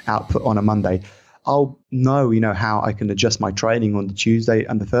neuromuscular output on a Monday, I'll know, how I can adjust my training on the Tuesday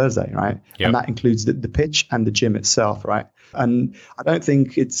and the Thursday, right? Yep. And that includes the pitch and the gym itself, right? And I don't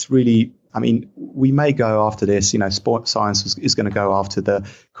think it's really, we may go after this, sports science is going to go after the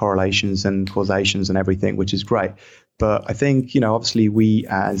correlations and causations and everything, which is great. But I think, obviously we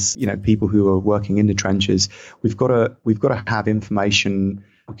as, people who are working in the trenches, we've got to have information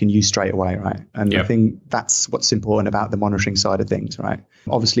we can use straight away, right? And I think that's what's important about the monitoring side of things, right?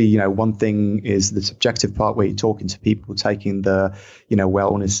 Obviously, one thing is the subjective part where you're talking to people, taking the,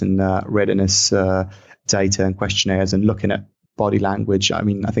 wellness and readiness data and questionnaires and looking at body language. I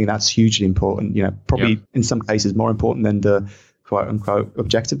mean, I think that's hugely important, probably in some cases more important than the quote unquote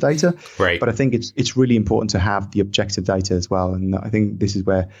objective data. Right. But I think it's really important to have the objective data as well. And I think this is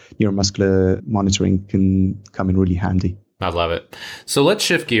where neuromuscular monitoring can come in really handy. I love it. So let's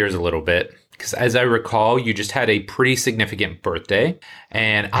shift gears a little bit, because as I recall, you just had a pretty significant birthday.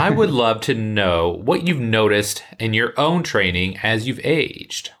 And I would love to know what you've noticed in your own training as you've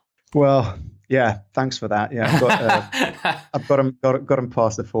aged. Well, yeah, thanks for that. Yeah, I've got him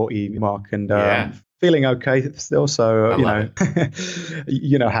past the 40 mark, and feeling okay still. So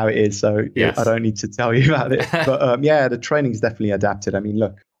you know how it is. So yes. I don't need to tell you about it. But the training's definitely adapted. I mean,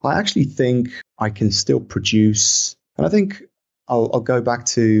 look, I actually think I can still produce, and I think I'll go back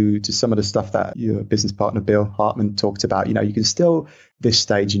to some of the stuff that your business partner Bill Hartman talked about. You can still, this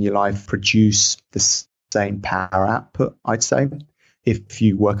stage in your life, produce the same power output, I'd say, if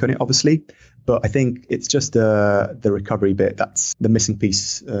you work on it, obviously. But I think it's just the recovery bit that's the missing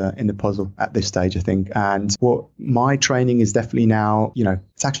piece in the puzzle at this stage, I think. And what my training is definitely now,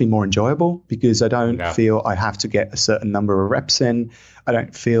 it's actually more enjoyable because I don't feel I have to get a certain number of reps in. I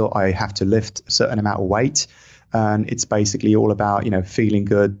don't feel I have to lift a certain amount of weight. And it's basically all about, feeling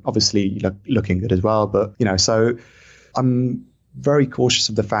good, obviously looking good as well. But, so I'm very cautious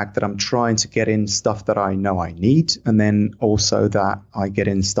of the fact that I'm trying to get in stuff that I know I need, and then also that I get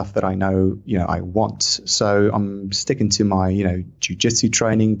in stuff that I know, I want. So I'm sticking to my, jiu-jitsu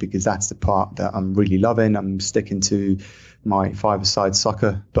training because that's the part that I'm really loving. I'm sticking to my five-a-side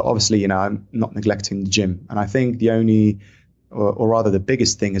soccer, but obviously, I'm not neglecting the gym. And I think the only, or rather the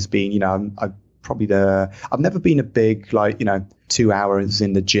biggest thing has been, I've never been a big 2 hours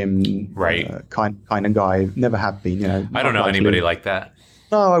in the gym kind of guy. Never have been. I don't know anybody like that.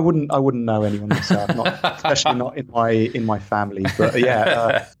 No, I wouldn't know anyone myself, especially not in my family. But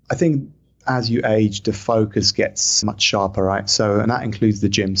I think as you age, the focus gets much sharper, right? So, and that includes the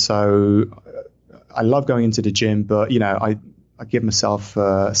gym. So I love going into the gym, but I give myself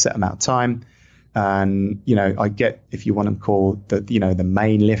a set amount of time. And, I get, if you want to call the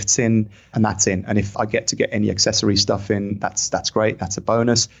main lifts in, and that's in. And if I get any accessory stuff in, that's great. That's a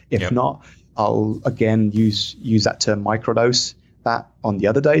bonus. If not, I'll again use that term microdose that on the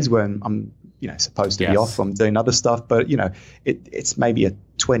other days when I'm, supposed to be off, I'm doing other stuff. But, it's maybe a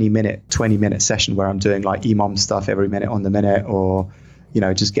 20 minute session where I'm doing like EMOM stuff every minute on the minute, or,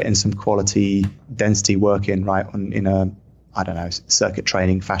 just getting some quality density work in, right, in a, I don't know, circuit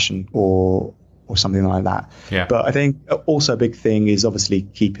training fashion or something like that. Yeah. But I think also a big thing is obviously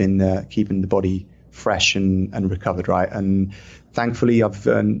keeping the body fresh and recovered, right? And thankfully, I've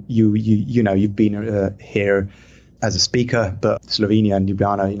you've been here as a speaker, but Slovenia and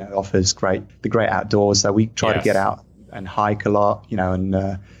Ljubljana, offers the great outdoors. So we try to get out and hike a lot,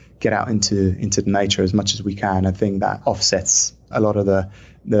 and get out into the nature as much as we can. I think that offsets a lot of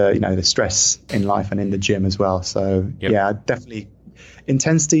the stress in life and in the gym as well. So definitely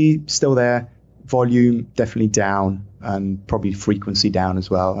intensity still there. Volume definitely down, and probably frequency down as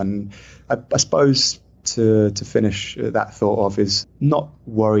well. And I suppose to finish that thought off is not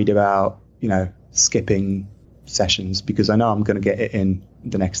worried about skipping sessions because I know I'm going to get it in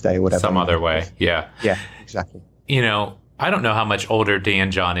the next day or whatever. Some other way. Yeah, exactly. I don't know how much older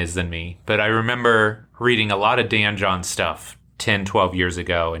Dan John is than me, but I remember reading a lot of Dan John stuff 10, 12 years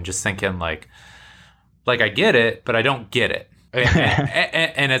ago and just thinking like I get it, but I don't get it.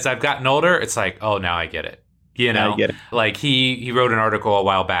 And as I've gotten older, it's like, oh, now I get it. I get it. Like he wrote an article a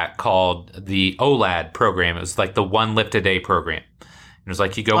while back called the OLAD program. It was like the 1 lift a day program. It was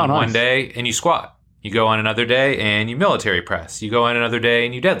like you go on one day and you squat. You go on another day and you military press. You go on another day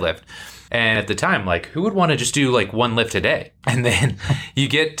and you deadlift. And at the time, who would want to just do 1 lift a day? And then you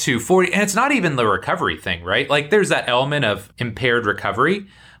get to 40. And it's not even the recovery thing, right? There's that element of impaired recovery.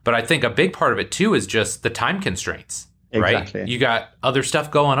 But I think a big part of it, too, is just the time constraints. Exactly. Right? You got other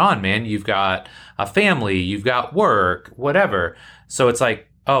stuff going on, man. You've got a family, you've got work, whatever. So it's like,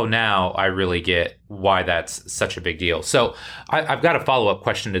 oh, now I really get why that's such a big deal. So I've got a follow-up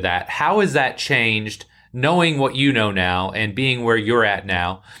question to that. How has that changed, knowing what you know now and being where you're at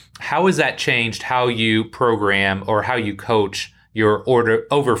now? How has that changed how you program or how you coach your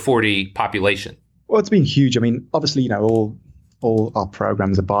over 40 population? Well, it's been huge. I mean, obviously, all our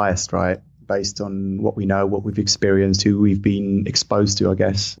programs are biased, right? Based on what we know, what we've experienced, who we've been exposed to, I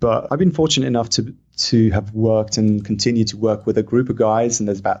guess. But I've been fortunate enough to have worked and continue to work with a group of guys, and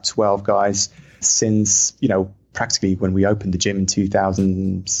there's about 12 guys since, practically when we opened the gym in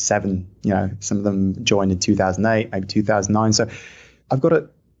 2007. Some of them joined in 2008, maybe 2009. So I've got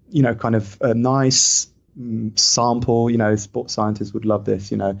kind of a nice sample. Sports scientists would love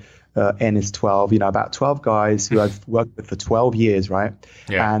this, N is 12, about 12 guys who I've worked with for 12 years, right?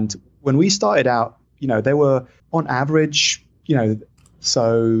 Yeah. And when we started out, they were on average,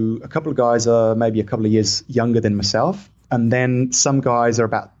 so a couple of guys are maybe a couple of years younger than myself. And then some guys are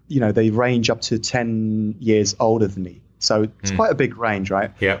about, they range up to 10 years older than me. So it's quite a big range,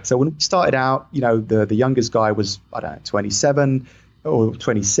 right? Yeah. So when we started out, the youngest guy was, 27 or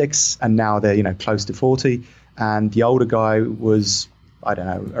 26, and now they're, close to 40. And the older guy was,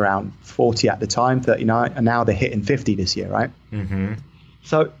 around 40 at the time, 39, and now they're hitting 50 this year, right? Mm-hmm.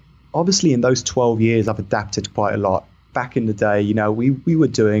 So obviously in those 12 years, I've adapted quite a lot. Back in the day, we were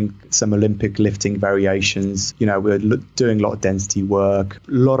doing some Olympic lifting variations. We were doing a lot of density work,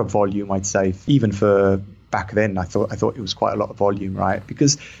 a lot of volume, I'd say. Even for back then, I thought it was quite a lot of volume, right?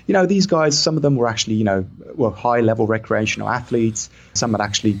 Because, these guys, some of them were actually, were high-level recreational athletes. Some had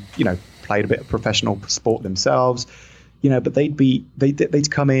actually, played a bit of professional sport themselves. But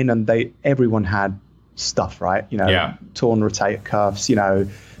they'd come in and everyone had stuff, right? Torn rotator cuffs,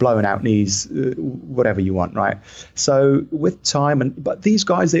 blowing out knees, whatever you want, right? So with time, but these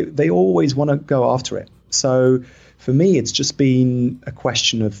guys, they always want to go after it. So for me, it's just been a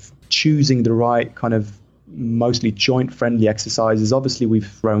question of choosing the right kind of mostly joint-friendly exercises. Obviously, we've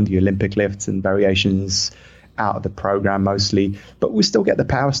thrown the Olympic lifts and variations out of the program mostly, but we still get the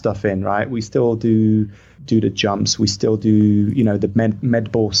power stuff in, right? We still do the jumps, we still do the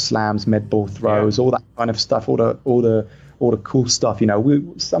med ball slams, med ball throws, all that kind of stuff, all the cool stuff. We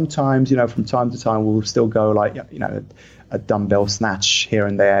sometimes, from time to time, we'll still go like a dumbbell snatch here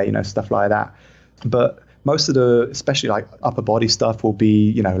and there, stuff like that. But most of the, especially like upper body stuff, will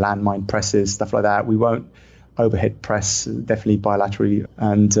be landmine presses, stuff like that. We won't overhead press, definitely bilaterally,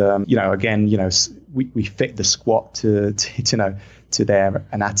 and again, we fit the squat to their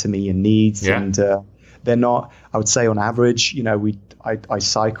anatomy and needs, and they're not, I would say on average, I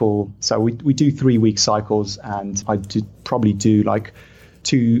cycle, so we do 3-week cycles, and I probably do like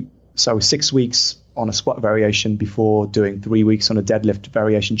 6 weeks on a squat variation before doing 3 weeks on a deadlift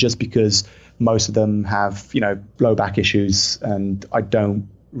variation, just because most of them have, low back issues, and I don't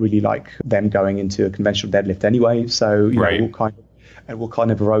really like them going into a conventional deadlift anyway. So we'll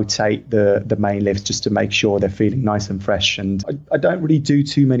kind of rotate the main lifts just to make sure they're feeling nice and fresh. And I don't really do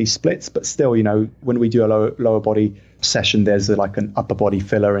too many splits, but still, when we do a lower body session, there's like an upper body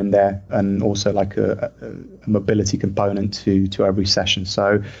filler in there, and also like a mobility component to every session.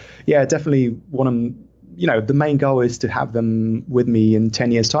 So yeah, definitely want them, the main goal is to have them with me in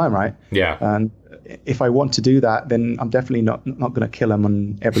 10 years time, right? Yeah. And if I want to do that, then I'm definitely not going to kill them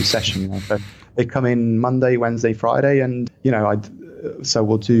on every session. So they come in Monday, Wednesday, Friday, and so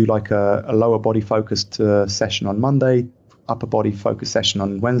we'll do like a lower body focused session on Monday, upper body focused session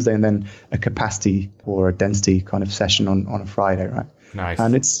on Wednesday, and then a capacity or a density kind of session on a Friday, right? Nice.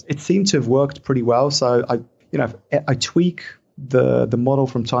 And it seemed to have worked pretty well. So I tweak the model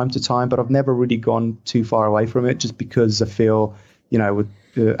from time to time, but I've never really gone too far away from it, just because I feel,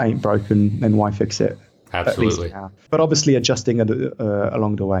 ain't broken, then why fix it? Absolutely. But obviously adjusting it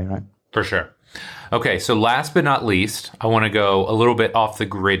along the way, right? For sure. Okay, so last but not least, I want to go a little bit off the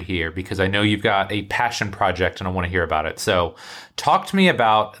grid here, because I know you've got a passion project and I want to hear about it. So talk to me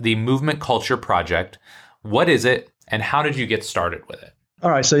about the Movement Culture Project. What is it, and how did you get started with it? All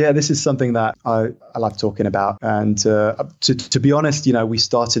right. So, yeah, this is something that I like talking about. And to be honest, we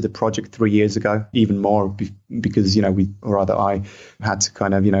started the project 3 years ago, even more because, I had to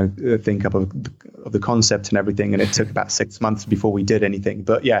kind of, think up of the concept and everything. And it took about 6 months before we did anything.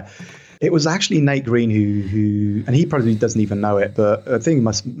 But yeah, it was actually Nate Green who, and he probably doesn't even know it, but I think it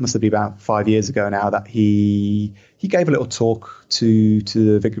must have been about 5 years ago now that he gave a little talk to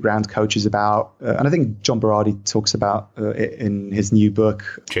the Vigor Ground coaches about, and I think John Berardi talks about it in his new book,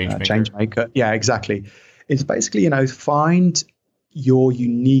 Changemaker. Yeah, exactly. It's basically, find your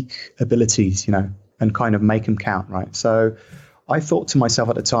unique abilities, and kind of make them count, right? So I thought to myself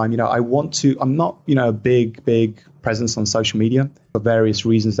at the time, I'm not, a big presence on social media for various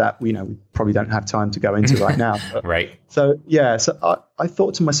reasons that we probably don't have time to go into right now. But, right. So yeah, so I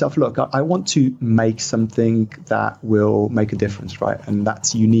thought to myself, look, I want to make something that will make a difference, right? And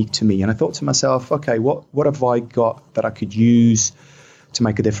that's unique to me. And I thought to myself, okay, what have I got that I could use to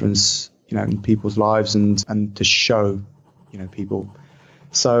make a difference, in people's lives and to show, people.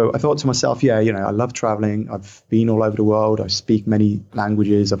 So I thought to myself, I love traveling. I've been all over the world. I speak many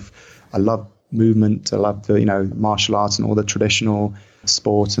languages. I love movement. I love the, martial arts and all the traditional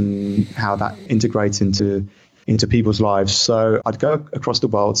sports and how that integrates into people's lives. So I'd go across the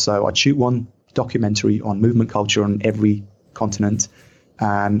world. So I'd shoot one documentary on movement culture on every continent.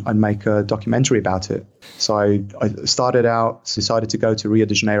 and I'd make a documentary about it. So I started out, decided to go to Rio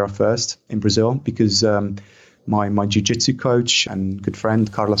de Janeiro first in Brazil because my jiu-jitsu coach and good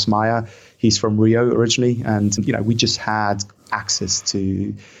friend, Carlos Maia, he's from Rio originally. And, we just had access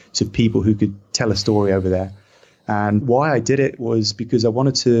to people who could tell a story over there. And why I did it was because I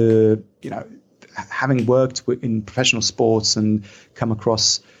wanted to, having worked in professional sports and come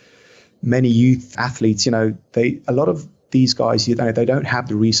across many youth athletes, a lot of these guys, they don't have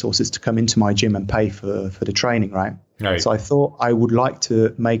the resources to come into my gym and pay for the training, right? Right. So I thought I would like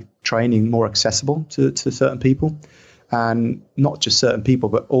to make training more accessible to certain people, and not just certain people,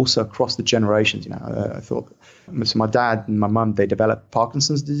 but also across the generations. I thought, so my dad and my mum, they developed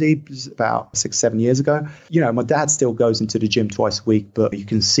Parkinson's disease about 6-7 years ago. My dad still goes into the gym twice a week, but you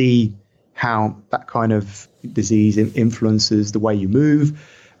can see how that kind of disease influences the way you move.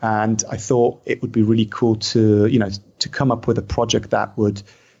 And I thought it would be really cool to come up with a project that would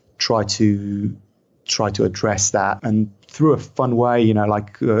try to address that, and through a fun way,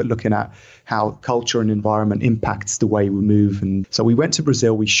 looking at how culture and environment impacts the way we move. And so we went to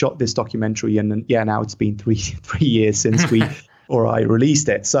Brazil, we shot this documentary, and then, now it's been three years since I released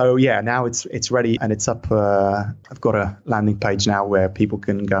it. So now it's ready and it's up. I've got a landing page now where people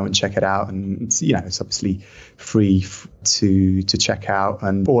can go and check it out, and it's obviously free to check out.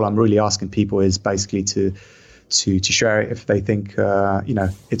 And all I'm really asking people is basically to share it if they think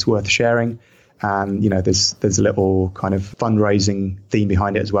it's worth sharing. And there's a little kind of fundraising theme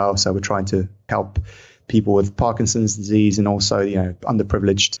behind it as well. So we're trying to help people with Parkinson's disease and also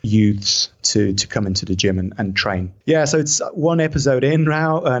underprivileged youths to come into the gym and train. Yeah, so it's one episode in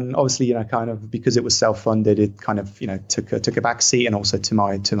now, and obviously kind of because it was self-funded, it kind of took a back seat, and also to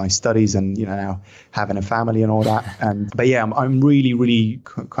my studies, and now having a family and all that. But I'm really, really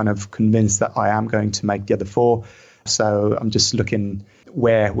kind of convinced that I am going to make the other 4. So I'm just looking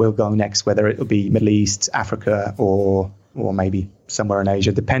where we'll go next, whether it'll be Middle East, Africa, or maybe somewhere in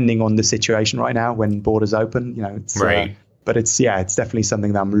Asia, depending on the situation right now when borders open. It's right. But it's definitely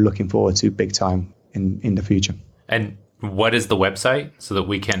something that I'm looking forward to big time in the future. And what is the website so that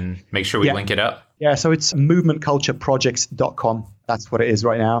we can make sure we link it up? Yeah, so it's movementcultureprojects.com. That's what it is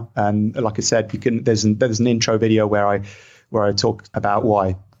right now. And like I said, there's an intro video where I talk about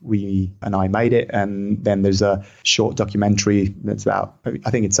why we and I made it, and then there's a short documentary that's about,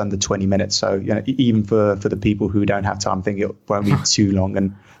 I think it's under 20 minutes. So even for the people who don't have time, I think it won't be too long,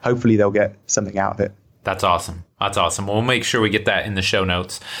 and hopefully they'll get something out of it. That's awesome. We'll make sure we get that in the show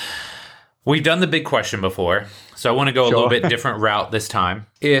notes. We've done the big question before, so I want to go a little bit different route this time.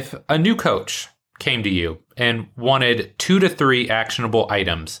 If a new coach came to you and wanted 2 to 3 actionable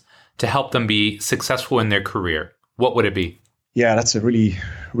items to help them be successful in their career, what would it be? Yeah, that's a really,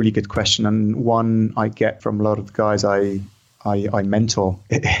 really good question, and one I get from a lot of the guys I mentor.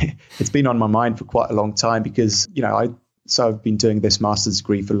 It's been on my mind for quite a long time because, I've been doing this master's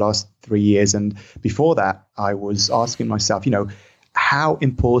degree for the last 3 years, and before that, I was asking myself, how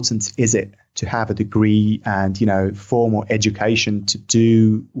important is it to have a degree and, formal education to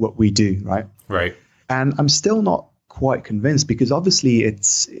do what we do, right? Right. And I'm still not quite convinced, because obviously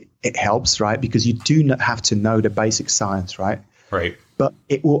it helps, right? Because you do not have to know the basic science, right? Right. But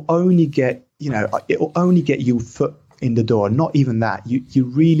it will only get you foot in the door. Not even that. You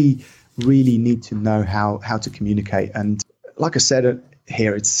really, really need to know how to communicate. And like I said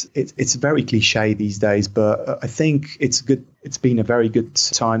here, it's very cliche these days, but I think it's been a very good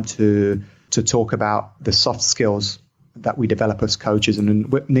time to talk about the soft skills that we develop as coaches.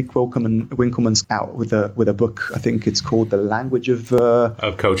 And Nick Winkelman's out with a book. I think it's called The Language of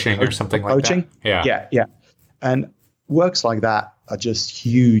Coaching or something like coaching. that. Yeah. And works like that are just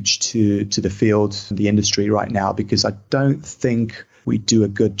huge to the field, the industry right now, because I don't think we do a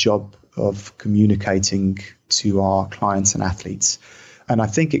good job of communicating to our clients and athletes. And I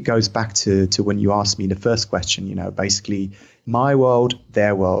think it goes back to when you asked me the first question, basically my world,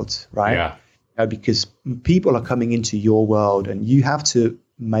 their world, right? Yeah. Because people are coming into your world and you have to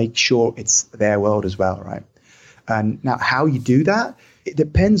make sure it's their world as well, right? And now how you do that, it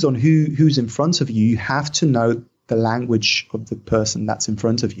depends on who's in front of you. You have to know the language of the person that's in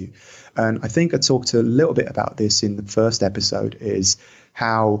front of you. And I think I talked a little bit about this in the first episode, is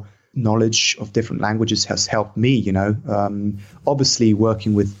how knowledge of different languages has helped me, obviously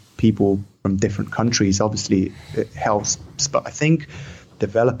working with people from different countries, obviously it helps. But I think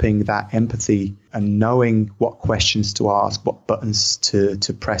developing that empathy and knowing what questions to ask, what buttons to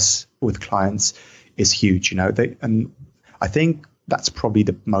press with clients is huge, and I think that's probably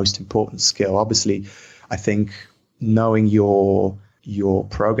the most important skill. Obviously, I think knowing your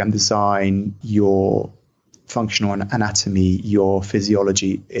program design, your functional anatomy, your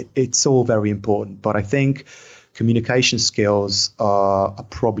physiology, it's all very important. But I think communication skills are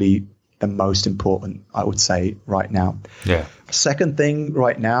probably the most important, I would say, right now. Yeah. Second thing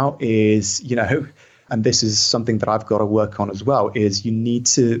right now is, and this is something that I've got to work on as well, is you need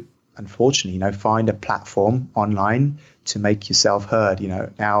to, unfortunately, find a platform online to make yourself heard.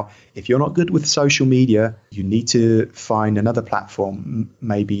 Now, if you're not good with social media, you need to find another platform.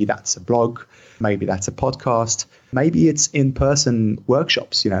 Maybe that's a blog, maybe that's a podcast, maybe it's in-person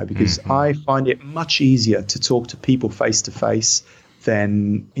workshops, because I find it much easier to talk to people face to face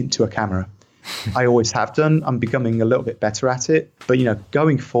than into a camera. I always have done. I'm becoming a little bit better at it. But,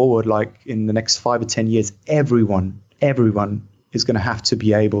 going forward, like in the next 5 or 10 years, everyone is going to have to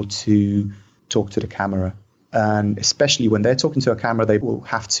be able to talk to the camera. And especially when they're talking to a camera, they will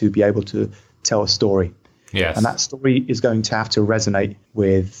have to be able to tell a story. Yes. And that story is going to have to resonate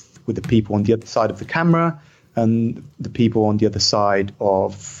with the people on the other side of the camera and the people on the other side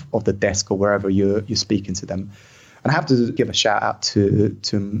of the desk or wherever you're speaking to them. And I have to give a shout out to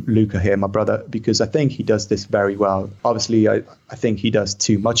Luca here, my brother, because I think he does this very well. Obviously, I think he does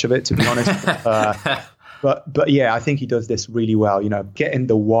too much of it, to be honest. But yeah, I think he does this really well, getting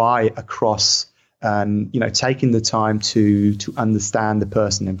the why across and, taking the time to understand the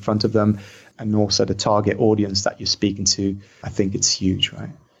person in front of them and also the target audience that you're speaking to. I think it's huge,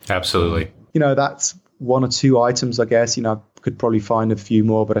 right? Absolutely. That's one or two items, I guess. I could probably find a few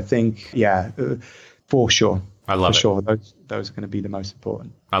more, but I think, for sure. I love it. For sure. Those are going to be the most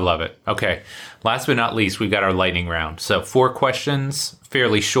important. I love it. Okay. Last but not least, we've got our lightning round. So 4 questions,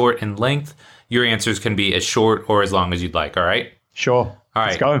 fairly short in length. Your answers can be as short or as long as you'd like. All right? Sure. All right.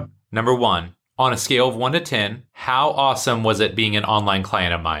 Let's go. Number 1, on a scale of 1 to 10, how awesome was it being an online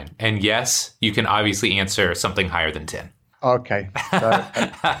client of mine? And yes, you can obviously answer something higher than 10. Okay. So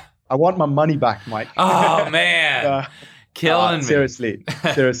I want my money back, Mike. Oh, man. Killing me. Seriously.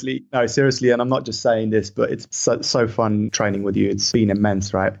 No, seriously. And I'm not just saying this, but it's so fun training with you. It's been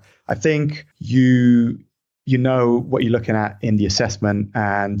immense, right? I think you know what you're looking at in the assessment,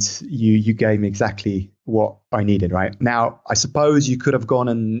 and you gave me exactly what I needed, right? Now, I suppose you could have gone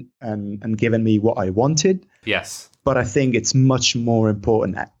and given me what I wanted. Yes. But I think it's much more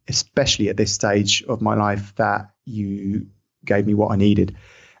important, especially at this stage of my life, that you gave me what I needed.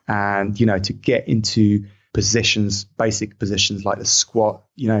 And, to get into positions, basic positions like the squat,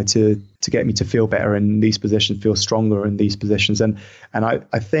 to get me to feel better in these positions, feel stronger in these positions. And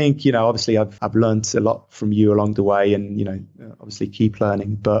I think, obviously I've learned a lot from you along the way, and, obviously keep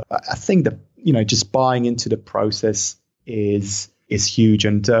learning. But I think that, just buying into the process is huge.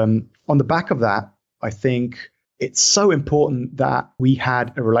 And on the back of that, I think it's so important that we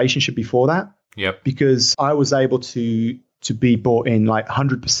had a relationship before that. Yep. Because I was able to be bought in like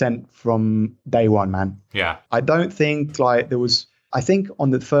 100% from day one, man. Yeah. I don't think I think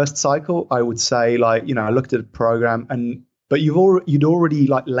on the first cycle, I would say I looked at the program but you'd already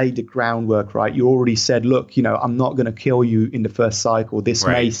like laid the groundwork, right? You already said, look, I'm not going to kill you in the first cycle. This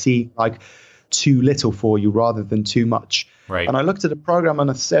may seem like too little for you rather than too much. Right. And I looked at the program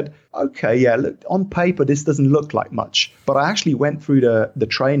and I said, okay, yeah, look, on paper, this doesn't look like much. But I actually went through the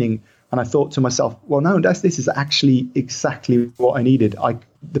training and I thought to myself, well, no, this is actually exactly what I needed.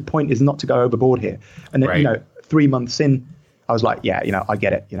 The point is not to go overboard here. And then, 3 months in, I was like, yeah, I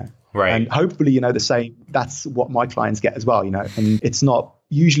get it, Right. And hopefully, the same, that's what my clients get as well, and it's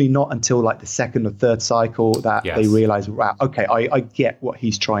usually not until like the second or third cycle that they realize, wow, okay, I get what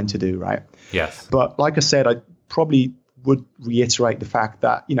he's trying to do, right? Yes. But like I said, I probably would reiterate the fact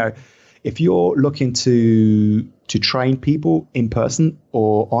that, if you're looking to train people in person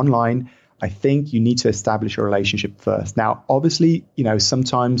or online, I think you need to establish a relationship first. Now, obviously,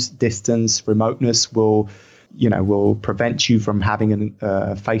 sometimes distance, remoteness will prevent you from having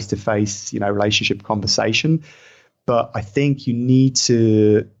a face-to-face, relationship conversation. But I think you need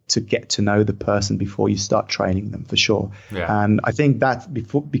to get to know the person before you start training them, for sure. Yeah. And I think that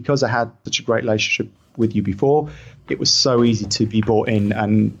because I had such a great relationship with you before, it was so easy to be brought in,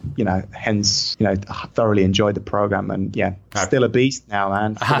 and hence I thoroughly enjoyed the program. And still a beast now,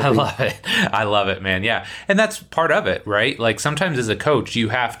 man. I love it, man. Yeah, and that's part of it, right? Like sometimes as a coach, you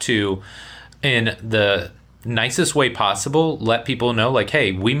have to, in the nicest way possible, let people know, like,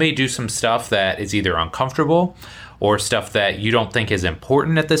 hey, we may do some stuff that is either uncomfortable or stuff that you don't think is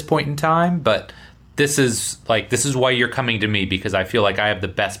important at this point in time, but this is why you're coming to me, because I feel like I have the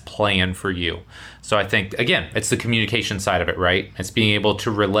best plan for you. So I think, again, it's the communication side of it, right? It's being able to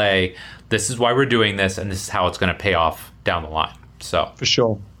relay, this is why we're doing this, and this is how it's going to pay off down the line. So for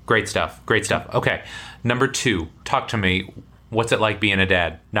sure. Great stuff. Okay. Number 2, talk to me. What's it like being a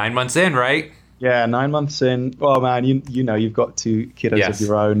dad? 9 months in, right? Yeah, 9 months in. Well, man, you know, you've got two kiddos Yes. of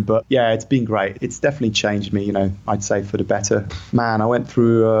your own, but yeah, it's been great. It's definitely changed me, you know, I'd say for the better. Man, I went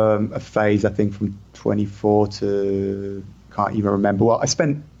through a phase, I think, from 24 to can't even remember. Well, I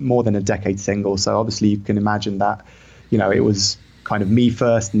spent more than a decade single, so obviously you can imagine that, you know, it was kind of me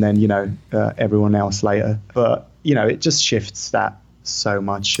first and then, you know, everyone else later. But, you know, it just shifts that so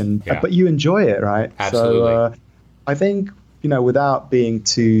much, and but you enjoy it, right? Absolutely. So I think, you know, without being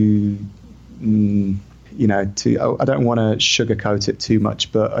too you know, I don't want to sugarcoat it too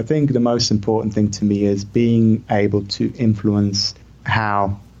much, but I think the most important thing to me is being able to influence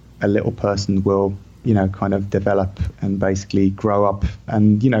how a little person will, you know, kind of develop and basically grow up,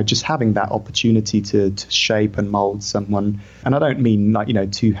 and, you know, just having that opportunity to shape and mold someone. And I don't mean like, you know,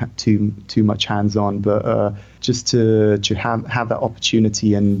 too much hands-on, but just to have that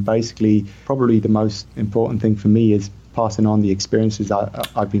opportunity. And basically probably the most important thing for me is passing on the experiences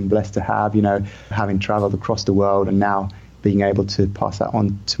I've been blessed to have, you know, having traveled across the world, and now being able to pass that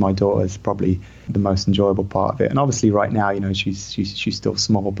on to my daughter is probably the most enjoyable part of it. And obviously right now, you know, she's still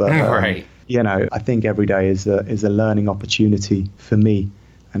small, but right. You know, I think every day is a learning opportunity for me.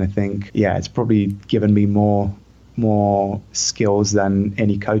 And I think, yeah, it's probably given me more skills than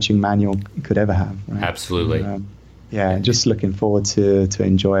any coaching manual could ever have. Right? Absolutely. Yeah, just looking forward to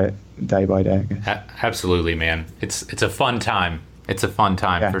enjoy it day by day, I guess. Absolutely, man. It's a fun time. It's a fun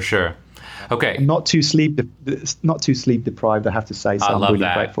time for sure. Okay. I'm not too sleep deprived, I have to say, so I'm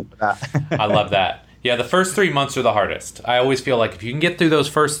really grateful for that. I love that. Yeah, the first 3 months are the hardest. I always feel like if you can get through those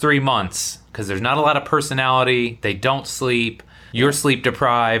first 3 months, because there's not a lot of personality, they don't sleep, you're sleep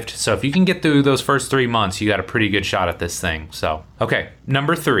deprived. So if you can get through those first 3 months, you got a pretty good shot at this thing. So, okay,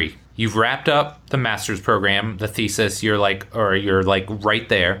 number 3. You've wrapped up the master's program, the thesis, you're like right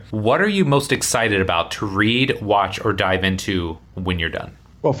there. What are you most excited about to read, watch, or dive into when you're done?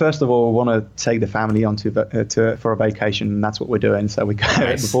 Well, first of all, I want to take the family for a vacation, and that's what we're doing. So we go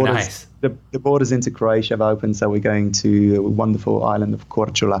the borders into Croatia have opened, so we're going to the wonderful island of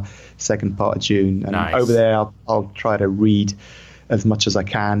Korčula, second part of June. And over there, I'll try to read as much as I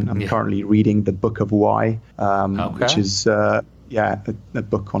can. I'm currently reading the Book of Why, which is a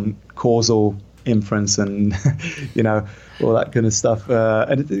book on causal inference and you know, all that kind of stuff.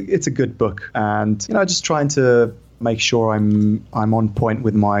 And it's a good book, and you know, just trying to make sure I'm on point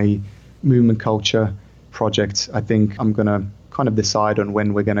with my movement culture project. I think I'm gonna kind of decide on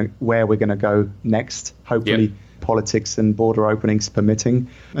where we're gonna go next. Hopefully, politics and border openings permitting,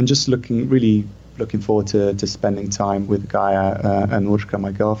 and just really looking forward to spending time with Gaia and Urška,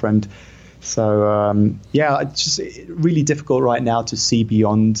 my girlfriend. So it's just really difficult right now to see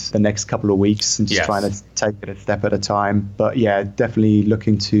beyond the next couple of weeks and just trying to take it a step at a time. But yeah, definitely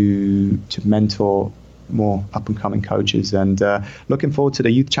looking to mentor more up and coming coaches, and looking forward to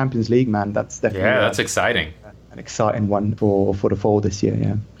the Youth Champions League, man. That's definitely that's exciting. An exciting one for the fall this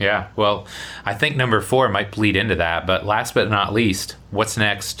year. Yeah. Well, I think number 4 might bleed into that, but last but not least, what's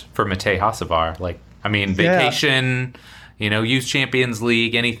next for Matej Hocevar? Like, I mean, vacation, you know, Youth Champions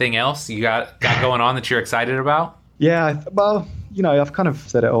League, anything else you got going on that you're excited about? Yeah, well, you know, I've kind of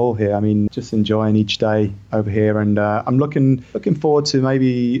said it all here. I mean, just enjoying each day over here, and I'm looking forward to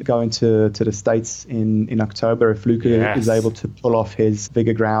maybe going to the States in October if Luca is able to pull off his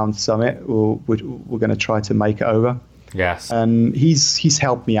Vigor Ground Summit. We're going to try to make it over. Yes. And he's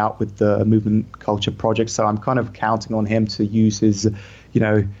helped me out with the movement culture project, so I'm kind of counting on him to use his, you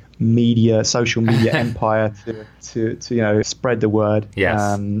know, social media empire to you know, spread the word.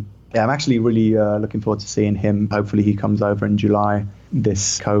 Yes. I'm actually really looking forward to seeing him. Hopefully he comes over in July.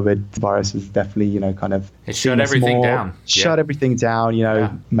 This COVID virus has definitely, you know, kind of shut everything down. Shut everything down, you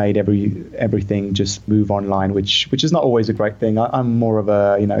know, made everything just move online, which is not always a great thing. I'm more of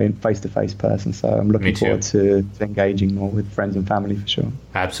a, you know, face-to-face person, so I'm looking forward to engaging more with friends and family for sure.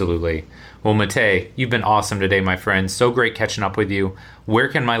 Absolutely. Well, Matej, you've been awesome today, my friend. So great catching up with you. Where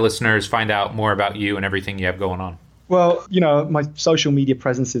can my listeners find out more about you and everything you have going on? Well, you know, my social media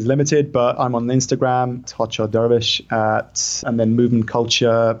presence is limited, but I'm on Instagram, Hotshot Dervish, and then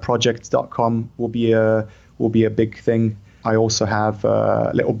movementcultureproject.com will be a big thing. I also have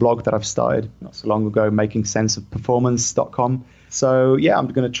a little blog that I've started not so long ago, makingsenseofperformance.com. So yeah, I'm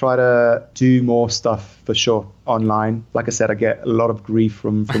going to try to do more stuff for sure online. Like I said, I get a lot of grief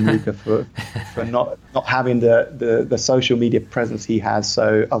from Luca for not having the social media presence he has.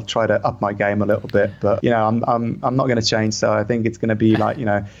 So I'll try to up my game a little bit. But you know, I'm not going to change. So I think it's going to be like, you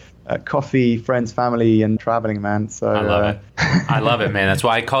know, coffee, friends, family, and traveling, man. So I love it. I love it, man. That's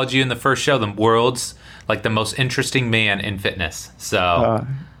why I called you in the first show the world's like the most interesting man in fitness. So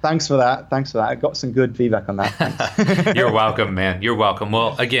Thanks for that. I got some good feedback on that. Thanks. You're welcome, man. You're welcome.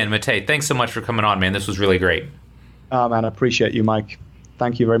 Well, again, Matej, thanks so much for coming on, man. This was really great. Oh, man, I appreciate you, Mike.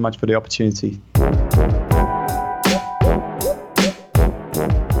 Thank you very much for the opportunity.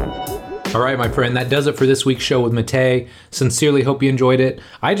 All right, my friend, that does it for this week's show with Matej. Sincerely hope you enjoyed it.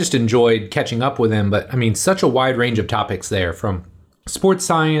 I just enjoyed catching up with him, but I mean, such a wide range of topics there, from sports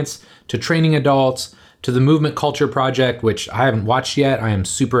science to training adults to the Movement Culture Project, which I haven't watched yet. I am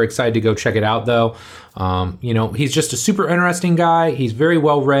super excited to go check it out, though. He's just a super interesting guy. He's very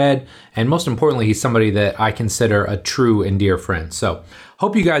well read, and most importantly, he's somebody that I consider a true and dear friend. So,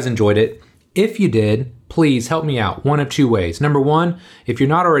 hope you guys enjoyed it. If you did, please help me out one of two ways. Number one, if you're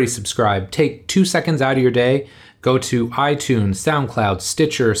not already subscribed, take 2 seconds out of your day, go to iTunes, SoundCloud,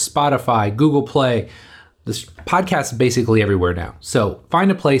 Stitcher, Spotify, Google Play. This podcast is basically everywhere now. So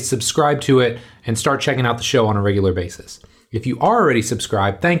find a place, subscribe to it, and start checking out the show on a regular basis. If you are already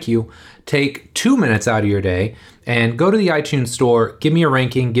subscribed, thank you. Take 2 minutes out of your day and go to the iTunes store, give me a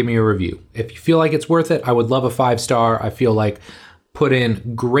ranking, give me a review. If you feel like it's worth it, I would love a 5-star. I feel like put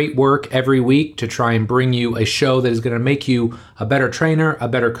in great work every week to try and bring you a show that is going to make you a better trainer, a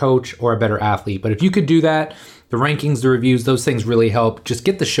better coach, or a better athlete. But if you could do that, the rankings, the reviews, those things really help. Just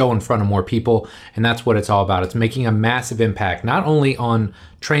get the show in front of more people, and that's what it's all about. It's making a massive impact, not only on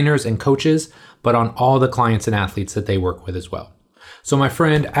trainers and coaches, but on all the clients and athletes that they work with as well. So my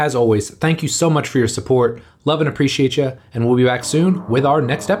friend, as always, thank you so much for your support. Love and appreciate you, and we'll be back soon with our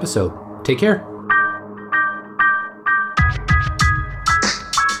next episode. Take care.